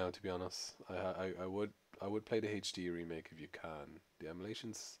great now, to be honest. I would play the HD remake if you can. The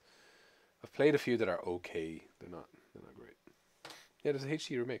emulations, I've played a few that are okay. They're not great. Yeah, there's a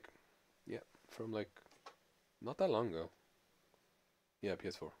HD remake. Yeah, from like not that long ago. Yeah,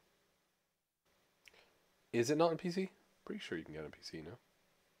 PS4. Is it not on PC? Pretty sure you can get it on PC now.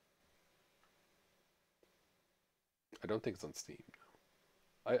 I don't think it's on Steam.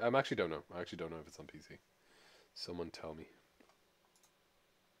 I'm actually don't know. I actually don't know if it's on PC. Someone tell me.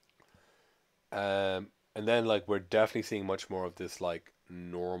 And then like we're definitely seeing much more of this like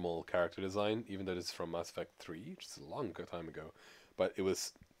normal character design, even though it's from Mass Effect 3, which is a long time ago. But it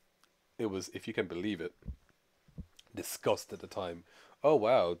was, if you can believe it, discussed at the time. Oh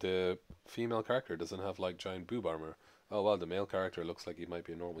wow, the female character doesn't have like giant boob armor. Oh well, the male character looks like he might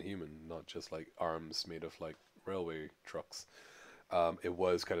be a normal human, not just like arms made of like railway trucks. It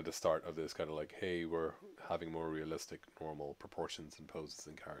was kind of the start of this kind of like, hey, we're having more realistic, normal proportions and poses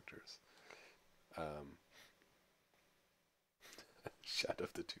and characters. Shadow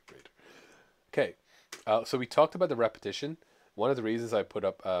of the Tomb Raider. Okay, so we talked about the repetition. One of the reasons I put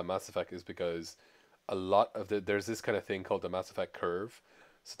up Mass Effect is because a lot of there's this kind of thing called the Mass Effect curve.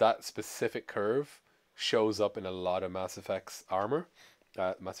 So that specific curve shows up in a lot of Mass Effect's armor.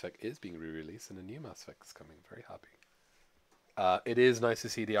 Mass Effect is being re-released and a new Mass Effect is coming. Very happy. It is nice to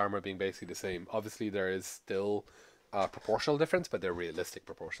see the armor being basically the same. Obviously, there is still proportional difference, but they're realistic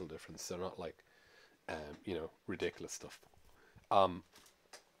proportional difference. They're not like, ridiculous stuff.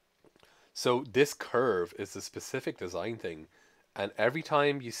 So this curve is a specific design thing, and every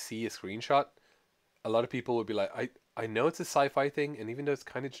time you see a screenshot, a lot of people would be like, I know it's a sci-fi thing, and even though it's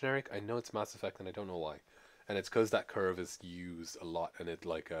kind of generic, I know it's Mass Effect, and I don't know why. And it's because that curve is used a lot, and it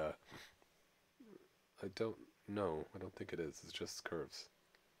like I don't know. I don't think it is. It's just curves.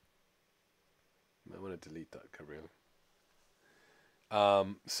 I want to delete that, really.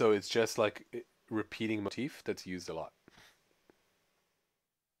 So it's just like repeating motif that's used a lot.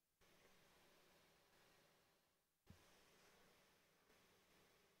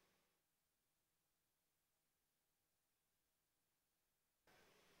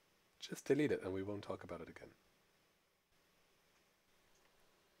 Just delete it and we won't talk about it again.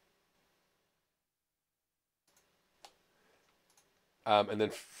 And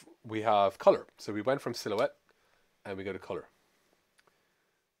then we have color. So we went from silhouette and we go to color.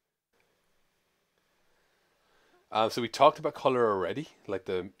 So we talked about color already, like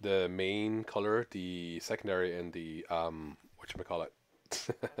the main color, the secondary, and the whatchamacallit,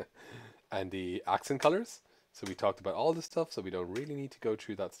 and the accent colors. So we talked about all this stuff, so we don't really need to go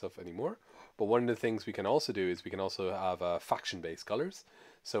through that stuff anymore. But one of the things we can also do is we can also have faction-based colors.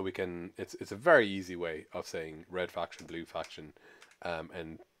 So we can, it's a very easy way of saying red faction, blue faction,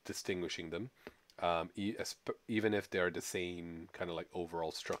 and distinguishing them, even if they're the same kind of like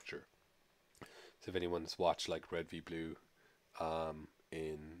overall structure. So if anyone's watched like Red v Blue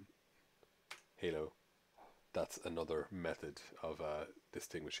in Halo, that's another method of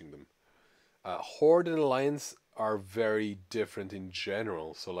distinguishing them. Horde and Alliance are very different in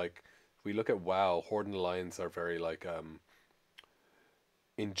general. So like if we look at WoW, Horde and Alliance are very like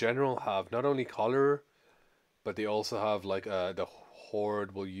in general have not only color, but they also have like the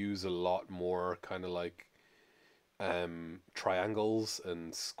Horde will use a lot more kind of like triangles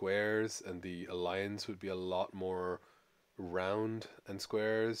and squares, and the Alliance would be a lot more round and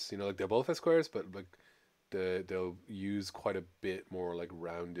squares. You know, like they both have squares, but like they'll use quite a bit more like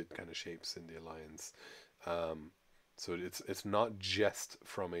rounded kind of shapes in the Alliance. So it's not just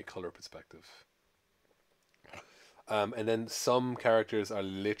from a color perspective. And then some characters are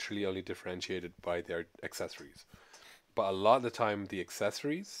literally only differentiated by their accessories. But a lot of the time, the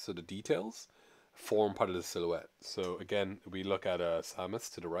accessories, so the details, form part of the silhouette. So again, we look at Samus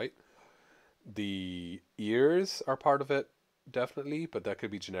to the right. The ears are part of it, definitely, but that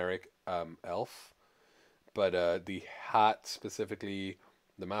could be generic elf. But the hat specifically,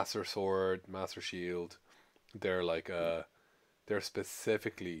 the Master Sword, Master Shield, they're like they're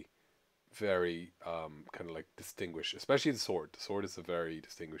specifically very kind of like distinguished, especially the sword. The sword is a very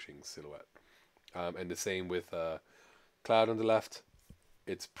distinguishing silhouette. And the same with Cloud on the left.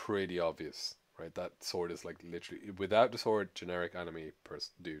 It's pretty obvious, right? That sword is like literally, without the sword, generic anime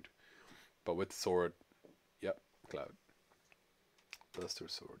dude. But with the sword, yep, Cloud. Buster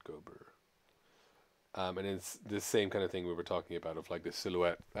Sword Gober. And it's the same kind of thing we were talking about of like the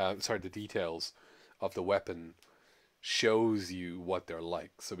silhouette, the details of the weapon shows you what they're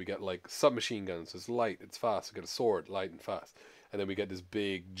like. So we get like submachine guns, so it's light, it's fast. We get a sword, light and fast. And then we get this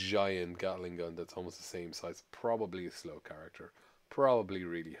big, giant Gatling gun that's almost the same size. Probably a slow character. Probably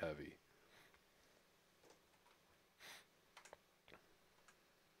really heavy.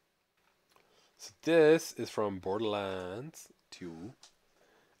 So this is from Borderlands 2. And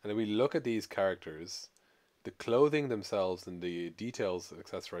then we look at these characters. The clothing themselves and the details of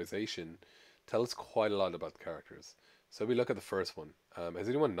accessorization tell us quite a lot about the characters. So we look at the first one. Has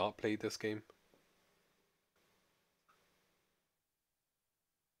anyone not played this game?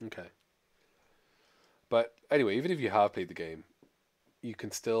 Okay. But anyway, even if you have played the game, you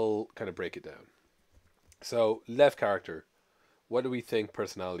can still kind of break it down. So, Lev character, what do we think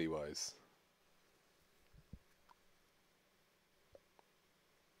personality wise?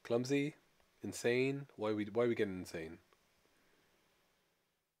 Clumsy? Insane? Why are we getting insane?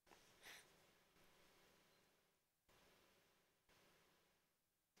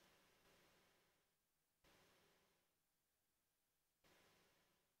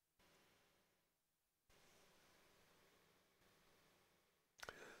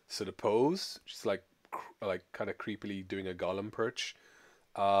 So the pose, she's like kind of creepily doing a golem perch.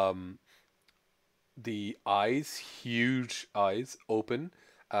 Um, the eyes, huge eyes, open.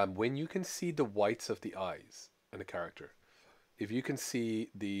 When you can see the whites of the eyes in a character, if you can see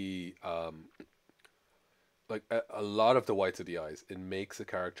the like a lot of the whites of the eyes, it makes a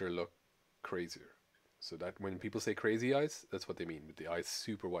character look crazier. So that when people say crazy eyes, that's what they mean with the eyes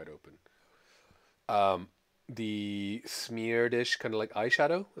super wide open. Um, the smeared-ish kind of like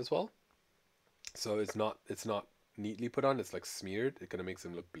eyeshadow as well. So it's not neatly put on. It's like smeared. It kind of makes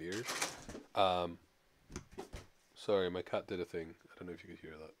them look bleared. Um, sorry, my cat did a thing. I don't know if you could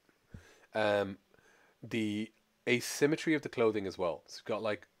hear that. The asymmetry of the clothing as well. So you've got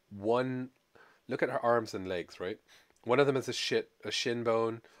like one. Look at her arms and legs, right? One of them is a shin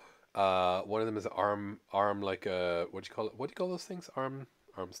bone. One of them is an arm like a what do you call it? What do you call those things? Arm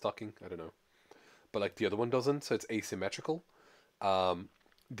stocking. I don't know. But like the other one doesn't, so it's asymmetrical. Um,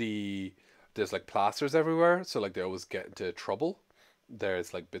 the there's like plasters everywhere, so like they always get into trouble.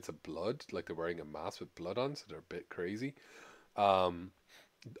 There's like bits of blood, like they're wearing a mask with blood on, so they're a bit crazy. Um,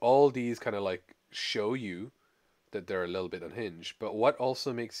 all these kind of like show you that they're a little bit unhinged. But what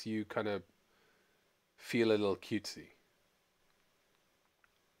also makes you kind of feel a little cutesy?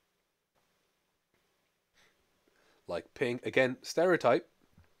 Like pink, again, stereotype.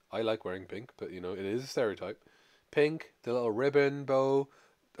 I like wearing pink, but you know, it is a stereotype. Pink, the little ribbon bow,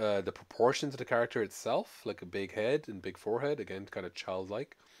 the proportions of the character itself, like a big head and big forehead, again, kind of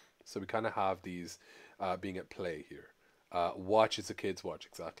childlike. So we kind of have these being at play here. Watch is a kid's watch,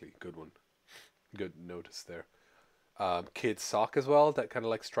 exactly. Good one. Good notice there. Kid's sock as well, that kind of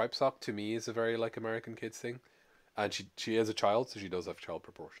like striped sock to me is a very like American kids thing. And she is a child, so she does have child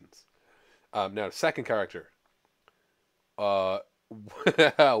proportions. Now, second character. Uh,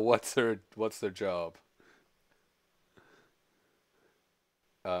 what's their job?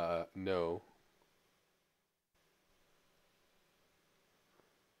 No.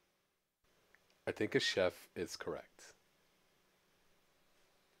 I think a chef is correct.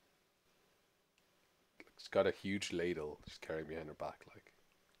 She's got a huge ladle she's carrying behind her back, like.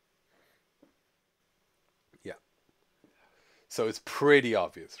 Yeah. So it's pretty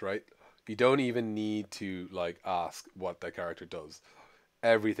obvious, right? You don't even need to like ask what that character does.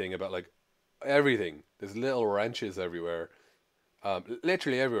 Everything about like everything. There's little wrenches everywhere.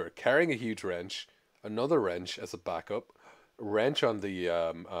 Literally everywhere. Carrying a huge wrench, another wrench as a backup, wrench on the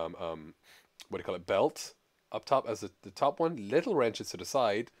what do you call it, belt up top as the top one, little wrenches to the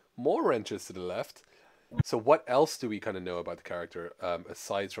side, more wrenches to the left. So what else do we kind of know about the character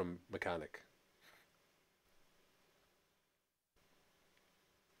aside from mechanic?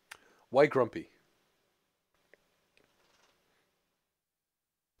 Why grumpy?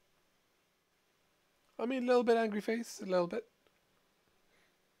 I mean, a little bit angry face, a little bit.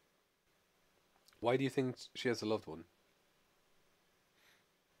 Why do you think she has a loved one?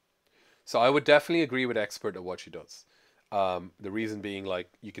 So I would definitely agree with expert at what she does. The reason being, like,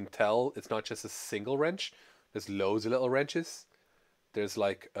 you can tell it's not just a single wrench. There's loads of little wrenches. There's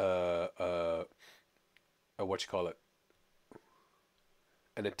like a what you call it,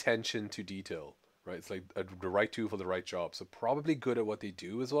 an attention to detail, right? It's like the right tool for the right job. So probably good at what they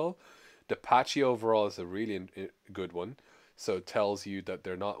do as well. The patchy overall is a really good one. So it tells you that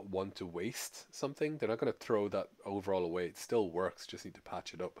they're not one to waste something. They're not going to throw that overall away. It still works. Just need to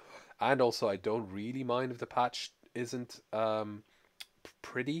patch it up. And also, I don't really mind if the patch isn't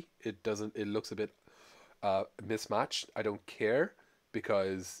pretty. It doesn't. It looks a bit mismatched. I don't care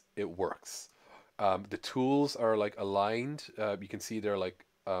because it works. The tools are like aligned. You can see they're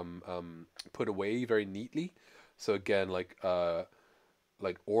put away very neatly. So again, like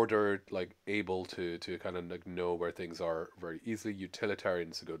ordered, like able to kind of like know where things are very easily.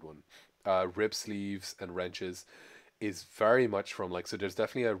 Utilitarian is a good one. Rib sleeves and wrenches is very much from like, so there's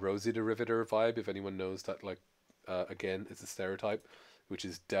definitely a Rosie the Riveter vibe, if anyone knows that, like again, it's a stereotype, which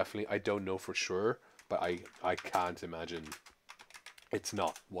is definitely, I don't know for sure, but I can't imagine it's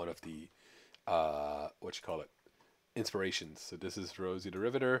not one of the what you call it, inspirations. So this is Rosie the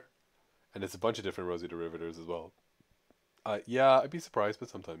Riveter, and there's a bunch of different Rosie the Riveters as well. Yeah, I'd be surprised, but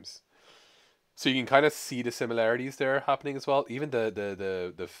sometimes. So you can kind of see the similarities there happening as well. Even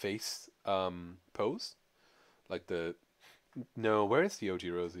the face pose, like the no, where is the OG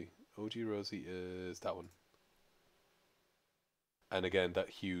Rosie? OG Rosie is that one. And again, that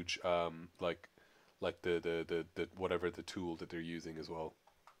huge like the whatever the tool that they're using as well.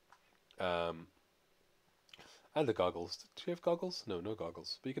 Um, and the goggles. Do you have goggles? No, no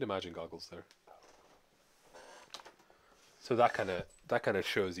goggles. But you can imagine goggles there. So that kind of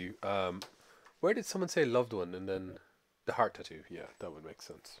shows you. Where did someone say loved one and then the heart tattoo? Yeah, that would make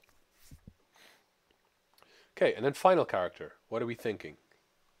sense. Okay, and then final character. What are we thinking?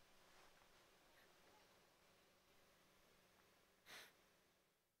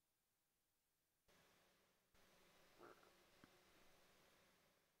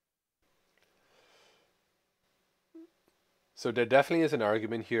 So there definitely is an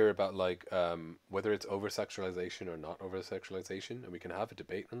argument here about like whether it's over sexualization or not over sexualization, and we can have a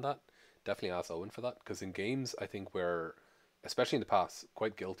debate on that. Definitely ask Owen for that, because in games I think we're, especially in the past,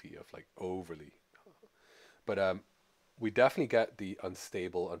 quite guilty of like overly. But we definitely get the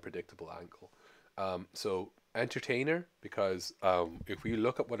unstable, unpredictable angle. So entertainer, because if we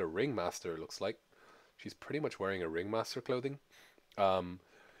look at what a ringmaster looks like, she's pretty much wearing a ringmaster clothing. Um,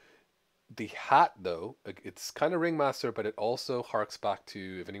 the hat, though, it's kind of ringmaster, but it also harks back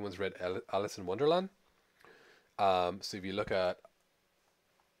to, if anyone's read Alice in Wonderland. So if you look at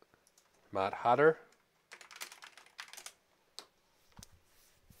Mad Hatter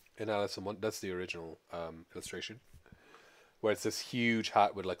in Alice in Wonderland, that's the original illustration, where it's this huge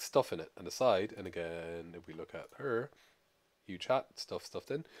hat with like stuff in it on the side. And again, if we look at her, huge hat, stuff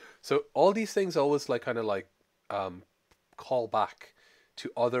stuffed in. So all these things always like kind of like call back to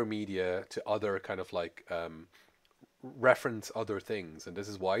other media, to other kind of like reference other things, and this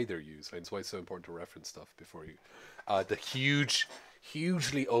is why they're used. And it's why it's so important to reference stuff before you. The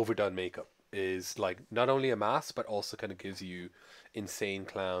hugely overdone makeup is like not only a mask, but also kind of gives you insane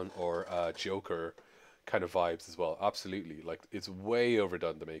clown or Joker kind of vibes as well. Absolutely, like it's way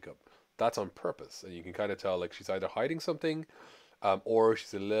overdone, the makeup. That's on purpose, and you can kind of tell like she's either hiding something, or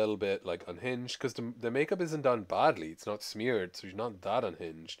she's a little bit like unhinged, because the makeup isn't done badly. It's not smeared, so she's not that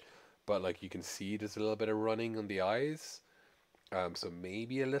unhinged. But like you can see there's a little bit of running on the eyes, so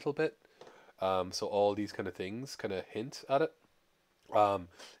maybe a little bit. So all these kind of things kind of hint at it.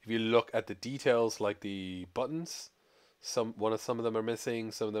 If you look at the details, like the buttons, some of them are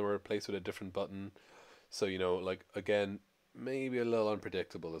missing. Some of them are replaced with a different button. So you know, like again, maybe a little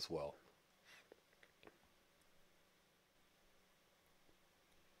unpredictable as well.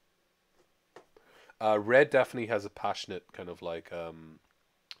 Red definitely has a passionate kind of like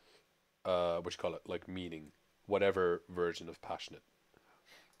what you call it, like meaning, whatever version of passionate.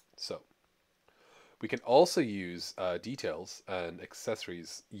 So we can also use details and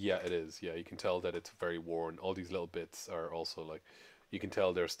accessories. Yeah, it is. Yeah, you can tell that it's very worn. All these little bits are also like, you can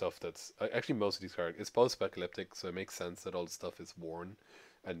tell there's stuff that's actually most of these characters. It's post-apocalyptic, so it makes sense that all the stuff is worn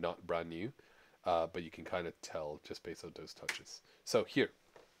and not brand new. But you can kind of tell just based on those touches. So here,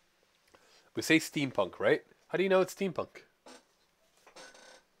 we say steampunk, right? How do you know it's steampunk?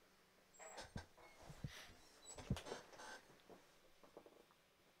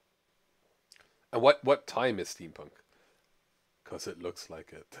 And what time is steampunk? Because it looks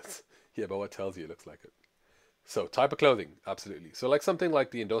like it. Yeah, but what tells you it looks like it? So type of clothing, absolutely. So like something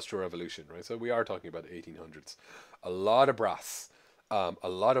like the Industrial Revolution, right? So we are talking about the 1800s. A lot of brass, a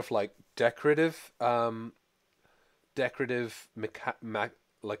lot of like decorative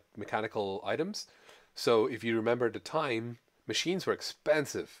like mechanical items. So if you remember the time, machines were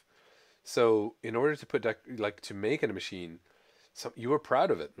expensive. So in order to put like to make a machine, so you were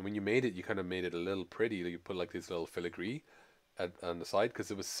proud of it, and when you made it, you kind of made it a little pretty. You put like this little filigree on the side because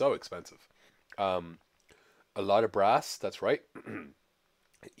it was so expensive. Um, a lot of brass. That's right.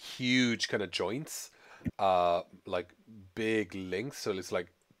 Huge kind of joints, like big links. So it's like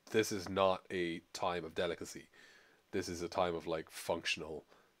this is not a time of delicacy. This is a time of like functional.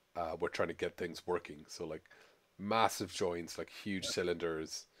 We're trying to get things working. So like massive joints, like huge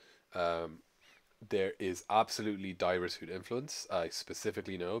cylinders. Um, there is absolutely diver suit influence. I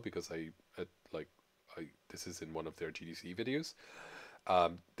specifically know because I this is in one of their GDC videos.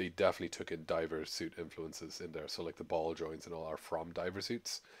 They definitely took in diver suit influences in there. So like the ball joints and all are from diver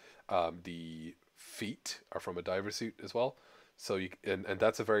suits. The feet are from a diver suit as well. So and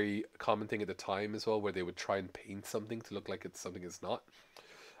that's a very common thing at the time as well, where they would try and paint something to look like it's something it's not.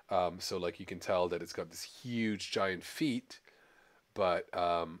 So like you can tell that it's got this huge giant feet, but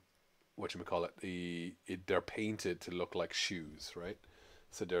whatchamacallit, they're painted to look like shoes, right?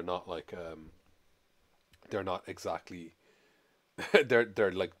 So they're not like they're not exactly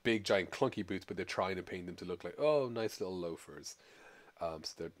they're like big giant clunky boots, but they're trying to paint them to look like, oh, nice little loafers.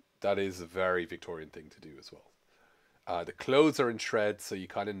 So that is a very Victorian thing to do as well. The clothes are in shreds, so you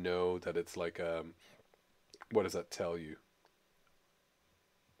kind of know that it's like what does that tell you?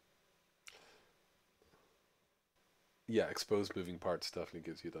 Yeah, exposed moving parts definitely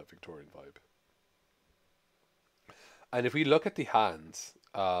gives you that Victorian vibe. And if we look at the hands,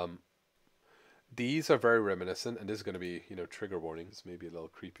 these are very reminiscent, and this is going to be, trigger warnings, maybe a little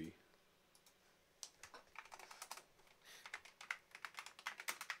creepy.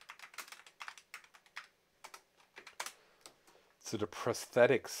 So the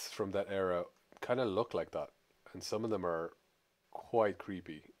prosthetics from that era kind of look like that, and some of them are quite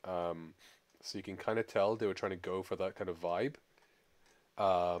creepy. So you can kind of tell they were trying to go for that kind of vibe.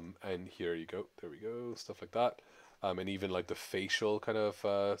 And here you go, there we go, stuff like that. And even like the facial kind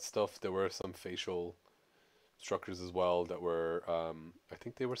of stuff, there were some facial structures as well that were, I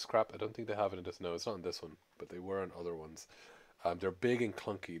think they were scrapped. I don't think they have it in this. No, it's not in this one, but they were in other ones. They're big and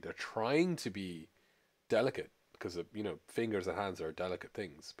clunky. They're trying to be delicate because fingers and hands are delicate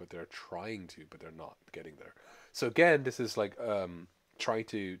things, but they're trying to, but they're not getting there. So again, this is like trying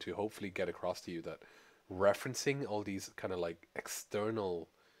to hopefully get across to you that referencing all these kind of like external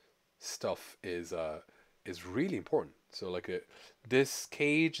stuff is really important. So like this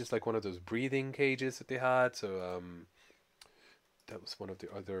cage is like one of those breathing cages that they had. So that was one of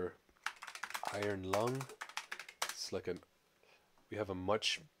the other iron lung. It's like we have a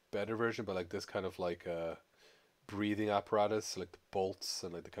much better version, but like this kind of like breathing apparatus, like the bolts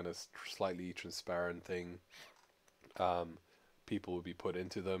and like the kind of slightly transparent thing people would be put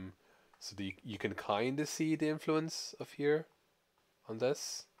into them. So you can kind of see the influence of here on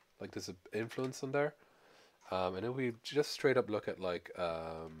this, like there's an influence on there. And if we just straight up look at like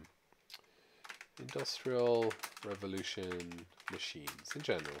Industrial Revolution machines in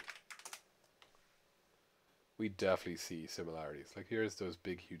general, we definitely see similarities. Like here's those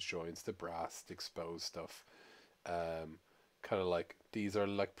big huge joints, the brass, the exposed stuff. Kind of like these are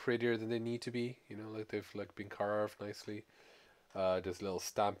like prettier than they need to be, like they've like been carved nicely. There's little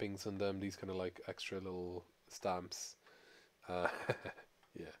stampings on them, these kind of like extra little stamps.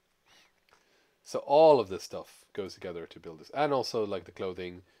 Yeah. So all of this stuff goes together to build this, and also like the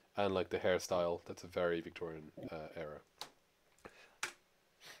clothing and like the hairstyle. That's a very Victorian era.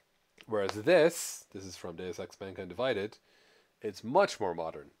 Whereas this is from Deus Ex Mankind Divided. It's much more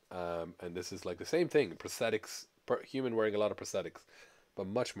modern, and this is like the same thing. Prosthetics, human wearing a lot of prosthetics, but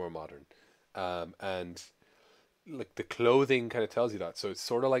much more modern. And like the clothing kind of tells you that. So it's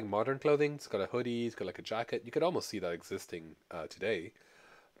sort of like modern clothing. It's got a hoodie, it's got like a jacket. You could almost see that existing today,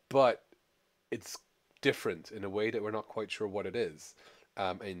 but it's different in a way that we're not quite sure what it is.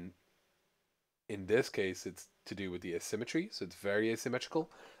 And in this case, it's to do with the asymmetry. So it's very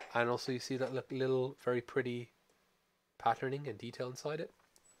asymmetrical, and also you see that little very pretty patterning and detail inside it.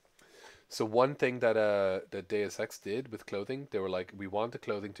 So one thing that that Deus Ex did with clothing, they were like, we want the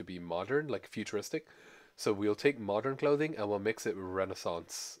clothing to be modern, like futuristic. So we'll take modern clothing and we'll mix it with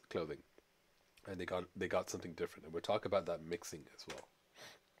Renaissance clothing. And they got something different. And we'll talk about that mixing as well,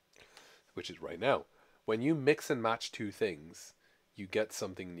 which is right now. When you mix and match two things, you get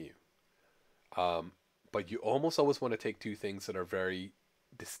something new. But you almost always want to take two things that are very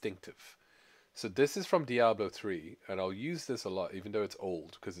distinctive. So this is from Diablo 3, and I'll use this a lot, even though it's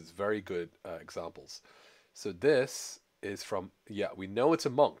old, because it's very good examples. So this is from, yeah, we know it's a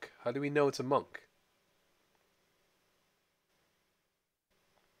monk. How do we know it's a monk?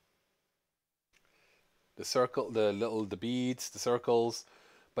 The circle, the beads, the circles,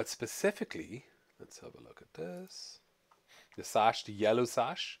 but specifically, let's have a look at this. The sash, the yellow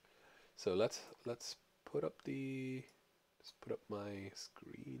sash. So let's put up just put up my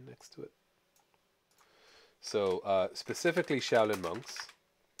screen next to it. So specifically Shaolin monks.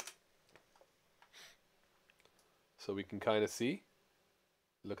 So we can kind of see,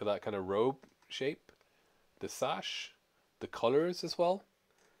 look at that kind of robe shape, the sash, the colors as well,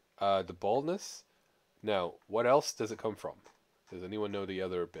 the baldness. Now, what else does it come from? Does anyone know the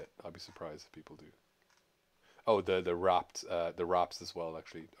other bit? I'll be surprised if people do. Oh, the wraps as well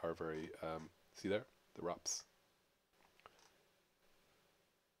actually are very, see there? The wraps.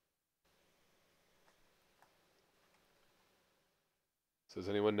 So does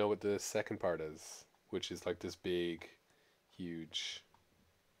anyone know what the second part is? Which is like this big, huge.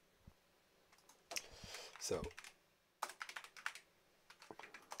 So,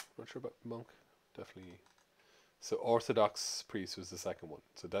 not sure about monk. Definitely. So Orthodox priest was the second one.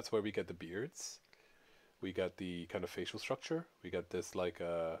 So that's where we get the beards. We got the kind of facial structure. We got this like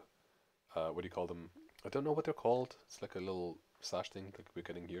what do you call them? I don't know what they're called. It's like a little sash thing like we're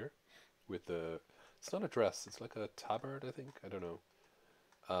getting here, with the, it's not a dress, it's like a tabard, I think. I don't know.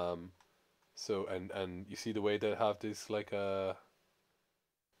 So and you see the way they have this like the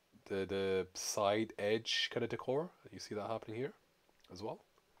side edge kind of decor. You see that happening here as well.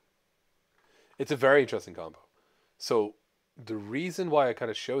 It's a very interesting combo. So the reason why I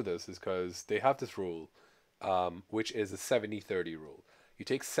kind of show this is because they have this rule, which is a 70-30 rule. You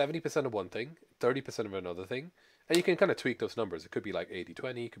take 70% of one thing, 30% of another thing, and you can kind of tweak those numbers. It could be like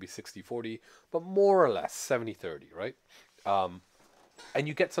 80-20, it could be 60-40, but more or less 70-30, right? And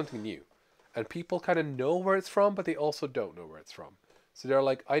you get something new. And people kind of know where it's from, but they also don't know where it's from. So they're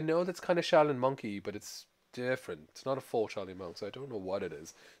like, I know that's kind of Shaolin Monkey, but it's different. It's not a full Shaolin Monk, so I don't know what it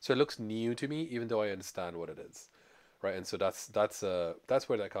is. So it looks new to me, even though I understand what it is, right? And so that's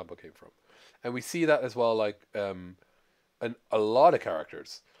where that combo came from, and we see that as well, like a lot of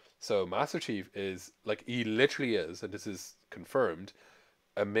characters. So Master Chief is like, he literally is, and this is confirmed,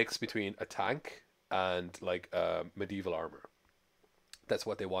 a mix between a tank and like medieval armor. That's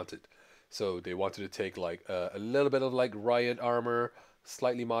what they wanted. So they wanted to take like a little bit of like riot armor,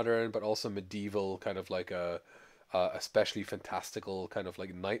 slightly modern, but also medieval, kind of like a especially fantastical kind of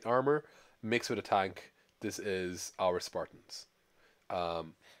like knight armor mixed with a tank. This is our Spartans.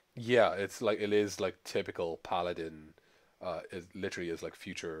 Yeah, it's like, it is like typical paladin. It literally is like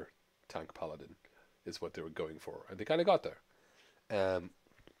future tank paladin is what they were going for, and they kind of got there.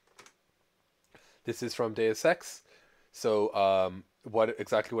 This is from Deus Ex. So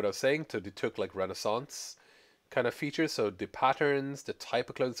exactly what I was saying. So they took like Renaissance kind of features. So the patterns, the type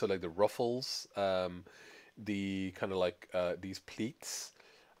of clothes, so like the ruffles, the kind of like these pleats,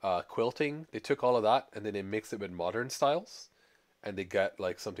 quilting. They took all of that and then they mixed it with modern styles, and they get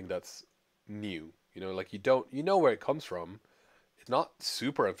like something that's new. You know, like you know where it comes from. It's not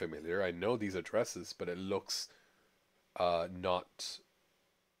super unfamiliar. I know these are dresses, but it looks not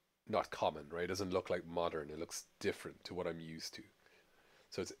common, right? It doesn't look like modern. It looks different to what I'm used to.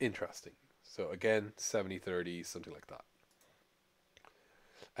 So it's interesting. So again, 70-30, something like that.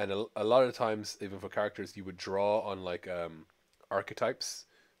 And a lot of times, even for characters, you would draw on like archetypes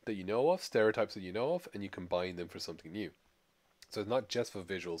that you know of, stereotypes that you know of, and you combine them for something new. So it's not just for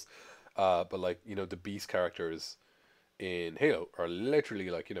visuals, but like, you know, the beast characters in Halo are literally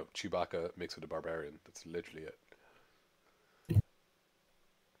like, you know, Chewbacca mixed with a barbarian. That's literally it.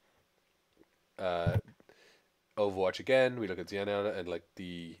 Overwatch again, we look at Zenyatta, and like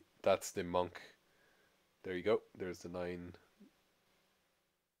that's the monk. There you go. There's the 9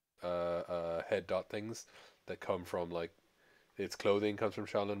 head dot things that come from like, its clothing comes from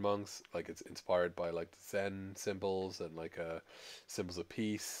Shaolin monks. Like, it's inspired by like the Zen symbols and like symbols of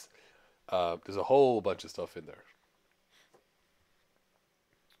peace. There's a whole bunch of stuff in there.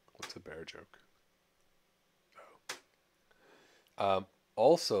 What's a bear joke? Oh.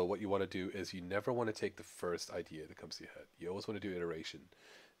 Also, what you want to do is you never want to take the first idea that comes to your head. You always want to do iteration.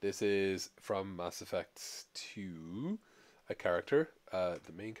 This is from Mass Effect 2, a character. The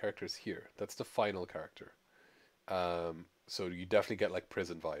main character is here. That's the final character. So you definitely get like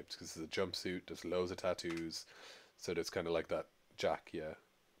prison vibes, because it's a jumpsuit, there's loads of tattoos. So there's kind of like that. Jack, yeah.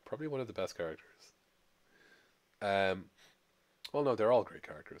 Probably one of the best characters. Well, no, they're all great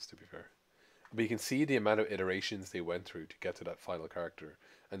characters, to be fair. But you can see the amount of iterations they went through to get to that final character.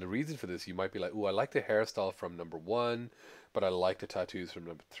 And the reason for this, you might be like, oh, I like the hairstyle from number 1, but I like the tattoos from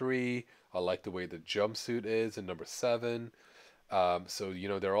number 3. I like the way the jumpsuit is in number 7. So, you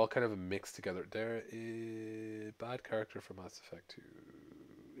know, they're all kind of mixed together. There is bad character from Mass Effect 2.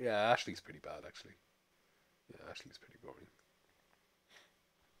 Yeah, Ashley's pretty bad, actually. Yeah, Ashley's pretty boring.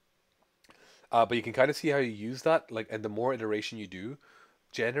 But you can kind of see how you use that, like, and the more iteration you do,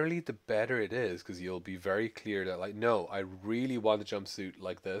 generally the better it is, because you'll be very clear that like, no, I really want a jumpsuit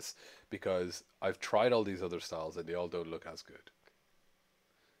like this because I've tried all these other styles and they all don't look as good.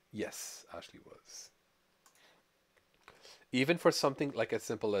 Yes, Ashley was. Even for something like as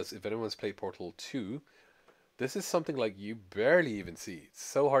simple as, if anyone's played Portal 2, this is something like you barely even see. It's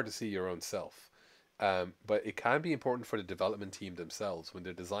so hard to see your own self. But it can be important for the development team themselves when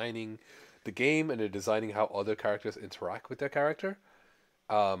they're designing the game and they're designing how other characters interact with their character.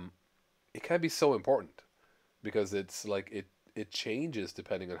 It can be so important, because it's like it changes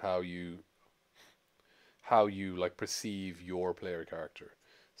depending on how you like perceive your player character.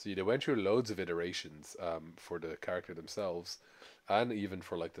 So they went through loads of iterations for the character themselves, and even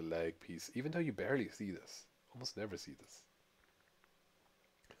for like the leg piece, even though you barely see this, almost never see this.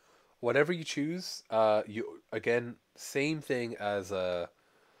 Whatever you choose, you again, same thing as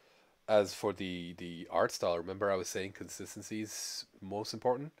for the art style. Remember I was saying consistency is most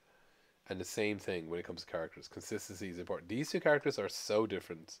important. And the same thing when it comes to characters. Consistency is important. These two characters are so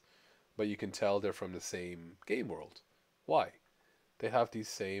different, but you can tell they're from the same game world. Why? They have these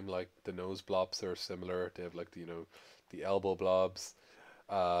same, like, the nose blobs are similar. They have, like, the elbow blobs.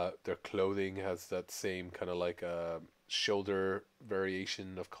 Their clothing has that same kind of like shoulder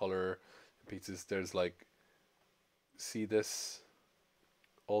variation of color pieces. There's like, see this,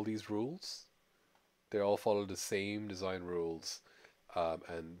 all these rules, they all follow the same design rules,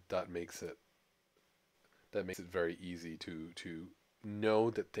 and that makes it very easy to know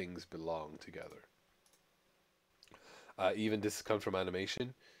that things belong together. Even this comes from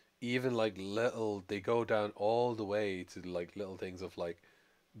animation. Even like little, they go down all the way to like little things of like,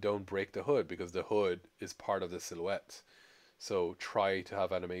 don't break the hood, because the hood is part of the silhouette. So try to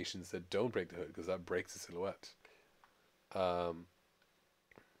have animations that don't break the hood, because that breaks the silhouette. And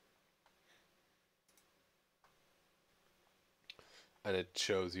it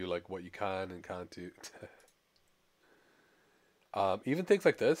shows you like what you can and can't do. Even things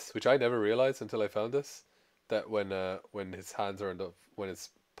like this, which I never realized until I found this, that when his hands are when his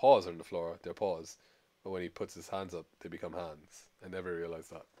paws are on the floor, they're paws, but when he puts his hands up, they become hands. I never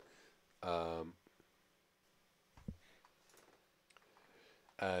realized that.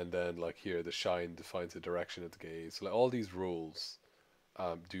 And then like here, the shine defines the direction of the gaze. So like all these rules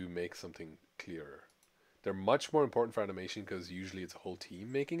do make something clearer. They're much more important for animation because usually it's a whole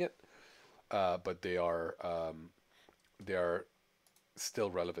team making it, but they are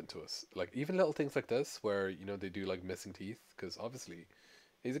still relevant to us. Like even little things like this, where they do like missing teeth, because obviously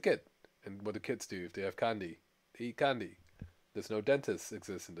he's a kid, and what do kids do if they have candy? They eat candy. There's no dentists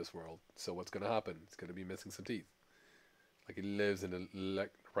exist in this world, so what's gonna happen? It's gonna be missing some teeth. Like he lives in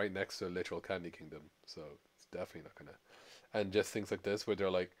right next to a literal candy kingdom, so it's definitely not gonna. And just things like this, where they're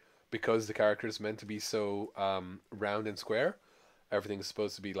like, because the character is meant to be so round and square, everything's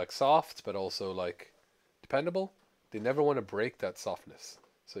supposed to be like soft, but also like dependable. They never want to break that softness.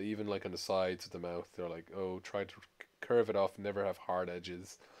 So even like on the sides of the mouth, they're like, oh, try to curve it off, never have hard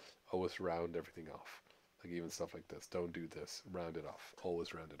edges, always round everything off. Like even stuff like this, don't do this, round it off,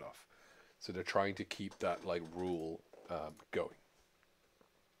 always round it off. So they're trying to keep that like rule going.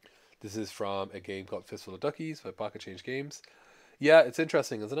 This is from a game called Fistful of Duckies by Pocket Change Games. Yeah, it's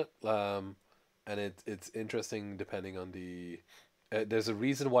interesting, isn't it? And it's interesting depending on the. There's a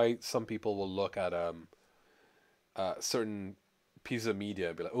reason why some people will look at certain pieces of media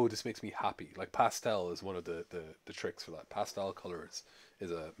and be like, oh, this makes me happy. Like pastel is one of the tricks for that. Pastel colors is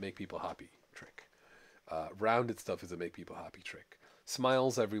a make people happy trick. Rounded stuff is a make people happy trick.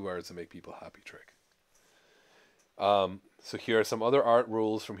 Smiles everywhere is a make people happy trick. So here are some other art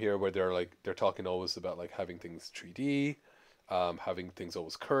rules from here where they're talking always about like having things 3D, having things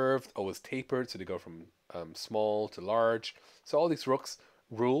always curved, always tapered, so they go from small to large. So all these rules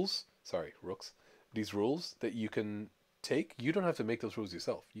that you can take. You don't have to make those rules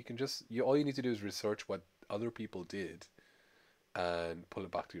yourself. You can just all you need to do is research what other people did and pull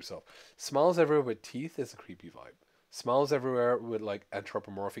it back to yourself. Smiles everywhere with teeth is a creepy vibe. Smiles everywhere with like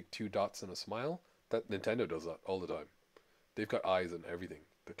anthropomorphic 2 dots and a smile. That Nintendo does that all the time. They've got eyes and everything.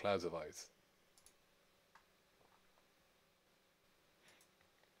 The clouds of eyes.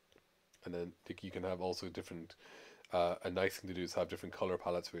 And then you can have also different. A nice thing to do is have different color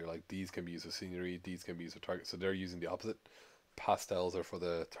palettes where you're like, these can be used for scenery, these can be used for targets. So they're using the opposite. Pastels are for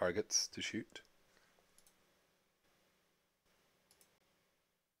the targets to shoot.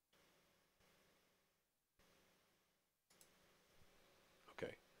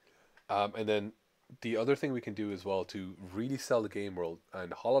 Okay. And then the other thing we can do as well to really sell the game world,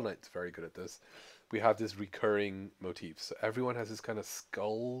 and Hollow Knight's very good at this, we have this recurring motif. So everyone has this kind of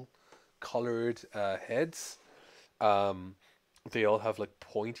skull colored heads. They all have like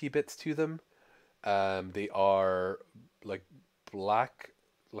pointy bits to them. They are like black,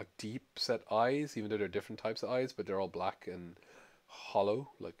 like deep set eyes, even though they're different types of eyes, but they're all black and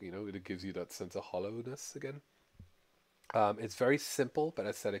hollow. Like, it gives you that sense of hollowness again. It's very simple, but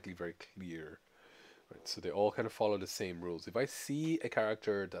aesthetically very clear. Right, so they all kind of follow the same rules. If I see a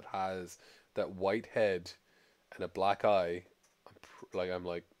character that has that white head and a black eye, I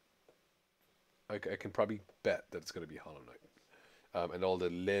can probably bet that it's going to be Hollow Knight. And all the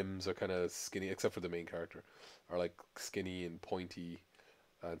limbs are kind of skinny, except for the main character, are like skinny and pointy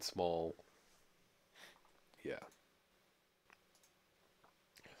and small. Yeah.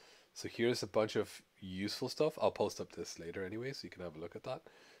 So here's a bunch of useful stuff. I'll post up this later anyway, so you can have a look at that.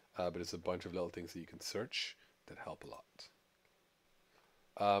 But it's a bunch of little things that you can search that help a lot.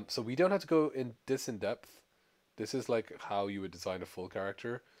 So we don't have to go in depth. This is like how you would design a full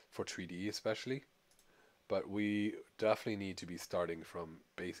character for 3D especially. but we definitely need to be starting from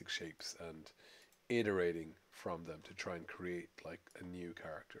basic shapes and iterating from them to try and create like a new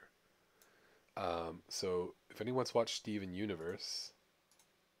character. So if anyone's watched Steven Universe,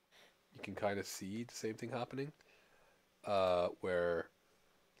 you can kind of see the same thing happening, where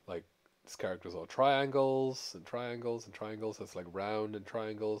like this character's all triangles and triangles and triangles. It's like round and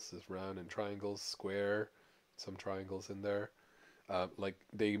triangles. There's round and triangles, square, some triangles in there. Like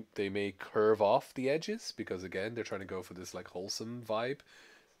they may curve off the edges because again they're trying to go for this like wholesome vibe.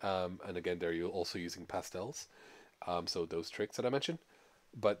 And again they're also using pastels. So those tricks that I mentioned,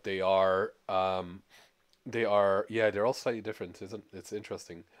 but they're all slightly different, isn't it? It's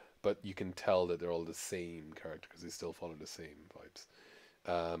interesting, but you can tell that they're all the same character because they still follow the same vibes.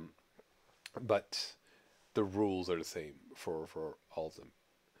 But the rules are the same for all of them.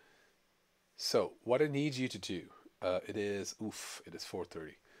 So what I need you to do, it is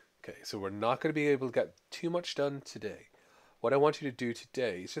 4:30. Okay, so we're not going to be able to get too much done today. What I want you to do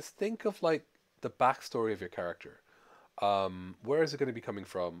today is just think of like the backstory of your character. Where is it going to be coming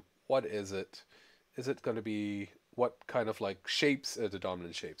from? What is it? Is it going to be what kind of like shapes are the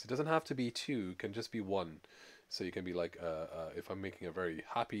dominant shapes? It doesn't have to be two, it can just be one. So you can be like, if I'm making a very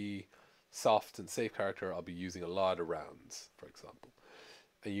happy, soft and safe character, I'll be using a lot of rounds, for example.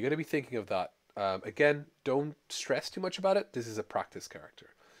 And you're going to be thinking of that. Again, don't stress too much about it. This is a practice character.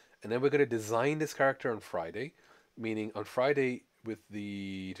 And then we're going to design this character on Friday, meaning on Friday with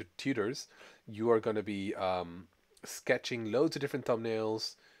the tutors, you are going to be sketching loads of different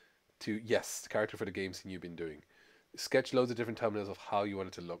thumbnails to, yes, the character for the game scene you've been doing. Sketch loads of different thumbnails of how you want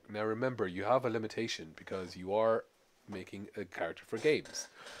it to look. Now remember, you have a limitation because you are making a character for games.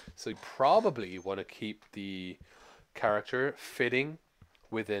 So you probably want to keep the character fitting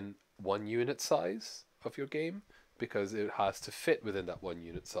within 1 unit size of your game because it has to fit within that 1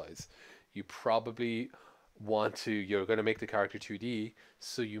 unit size. You probably you're going to make the character 2D,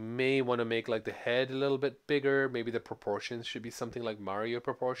 so you may want to make like the head a little bit bigger. Maybe the proportions should be something like Mario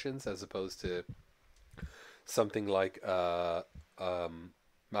proportions as opposed to something like Mass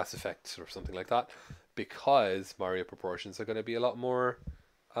Effect or something like that, because Mario proportions are going to be a lot more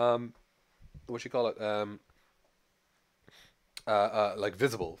like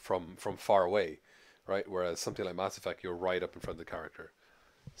visible from far away, right? Whereas something like Mass Effect, you're right up in front of the character.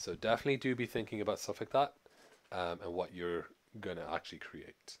 So definitely do be thinking about stuff like that, and what you're going to actually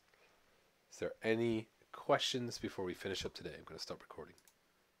create. Is there any questions before we finish up today? I'm going to stop recording.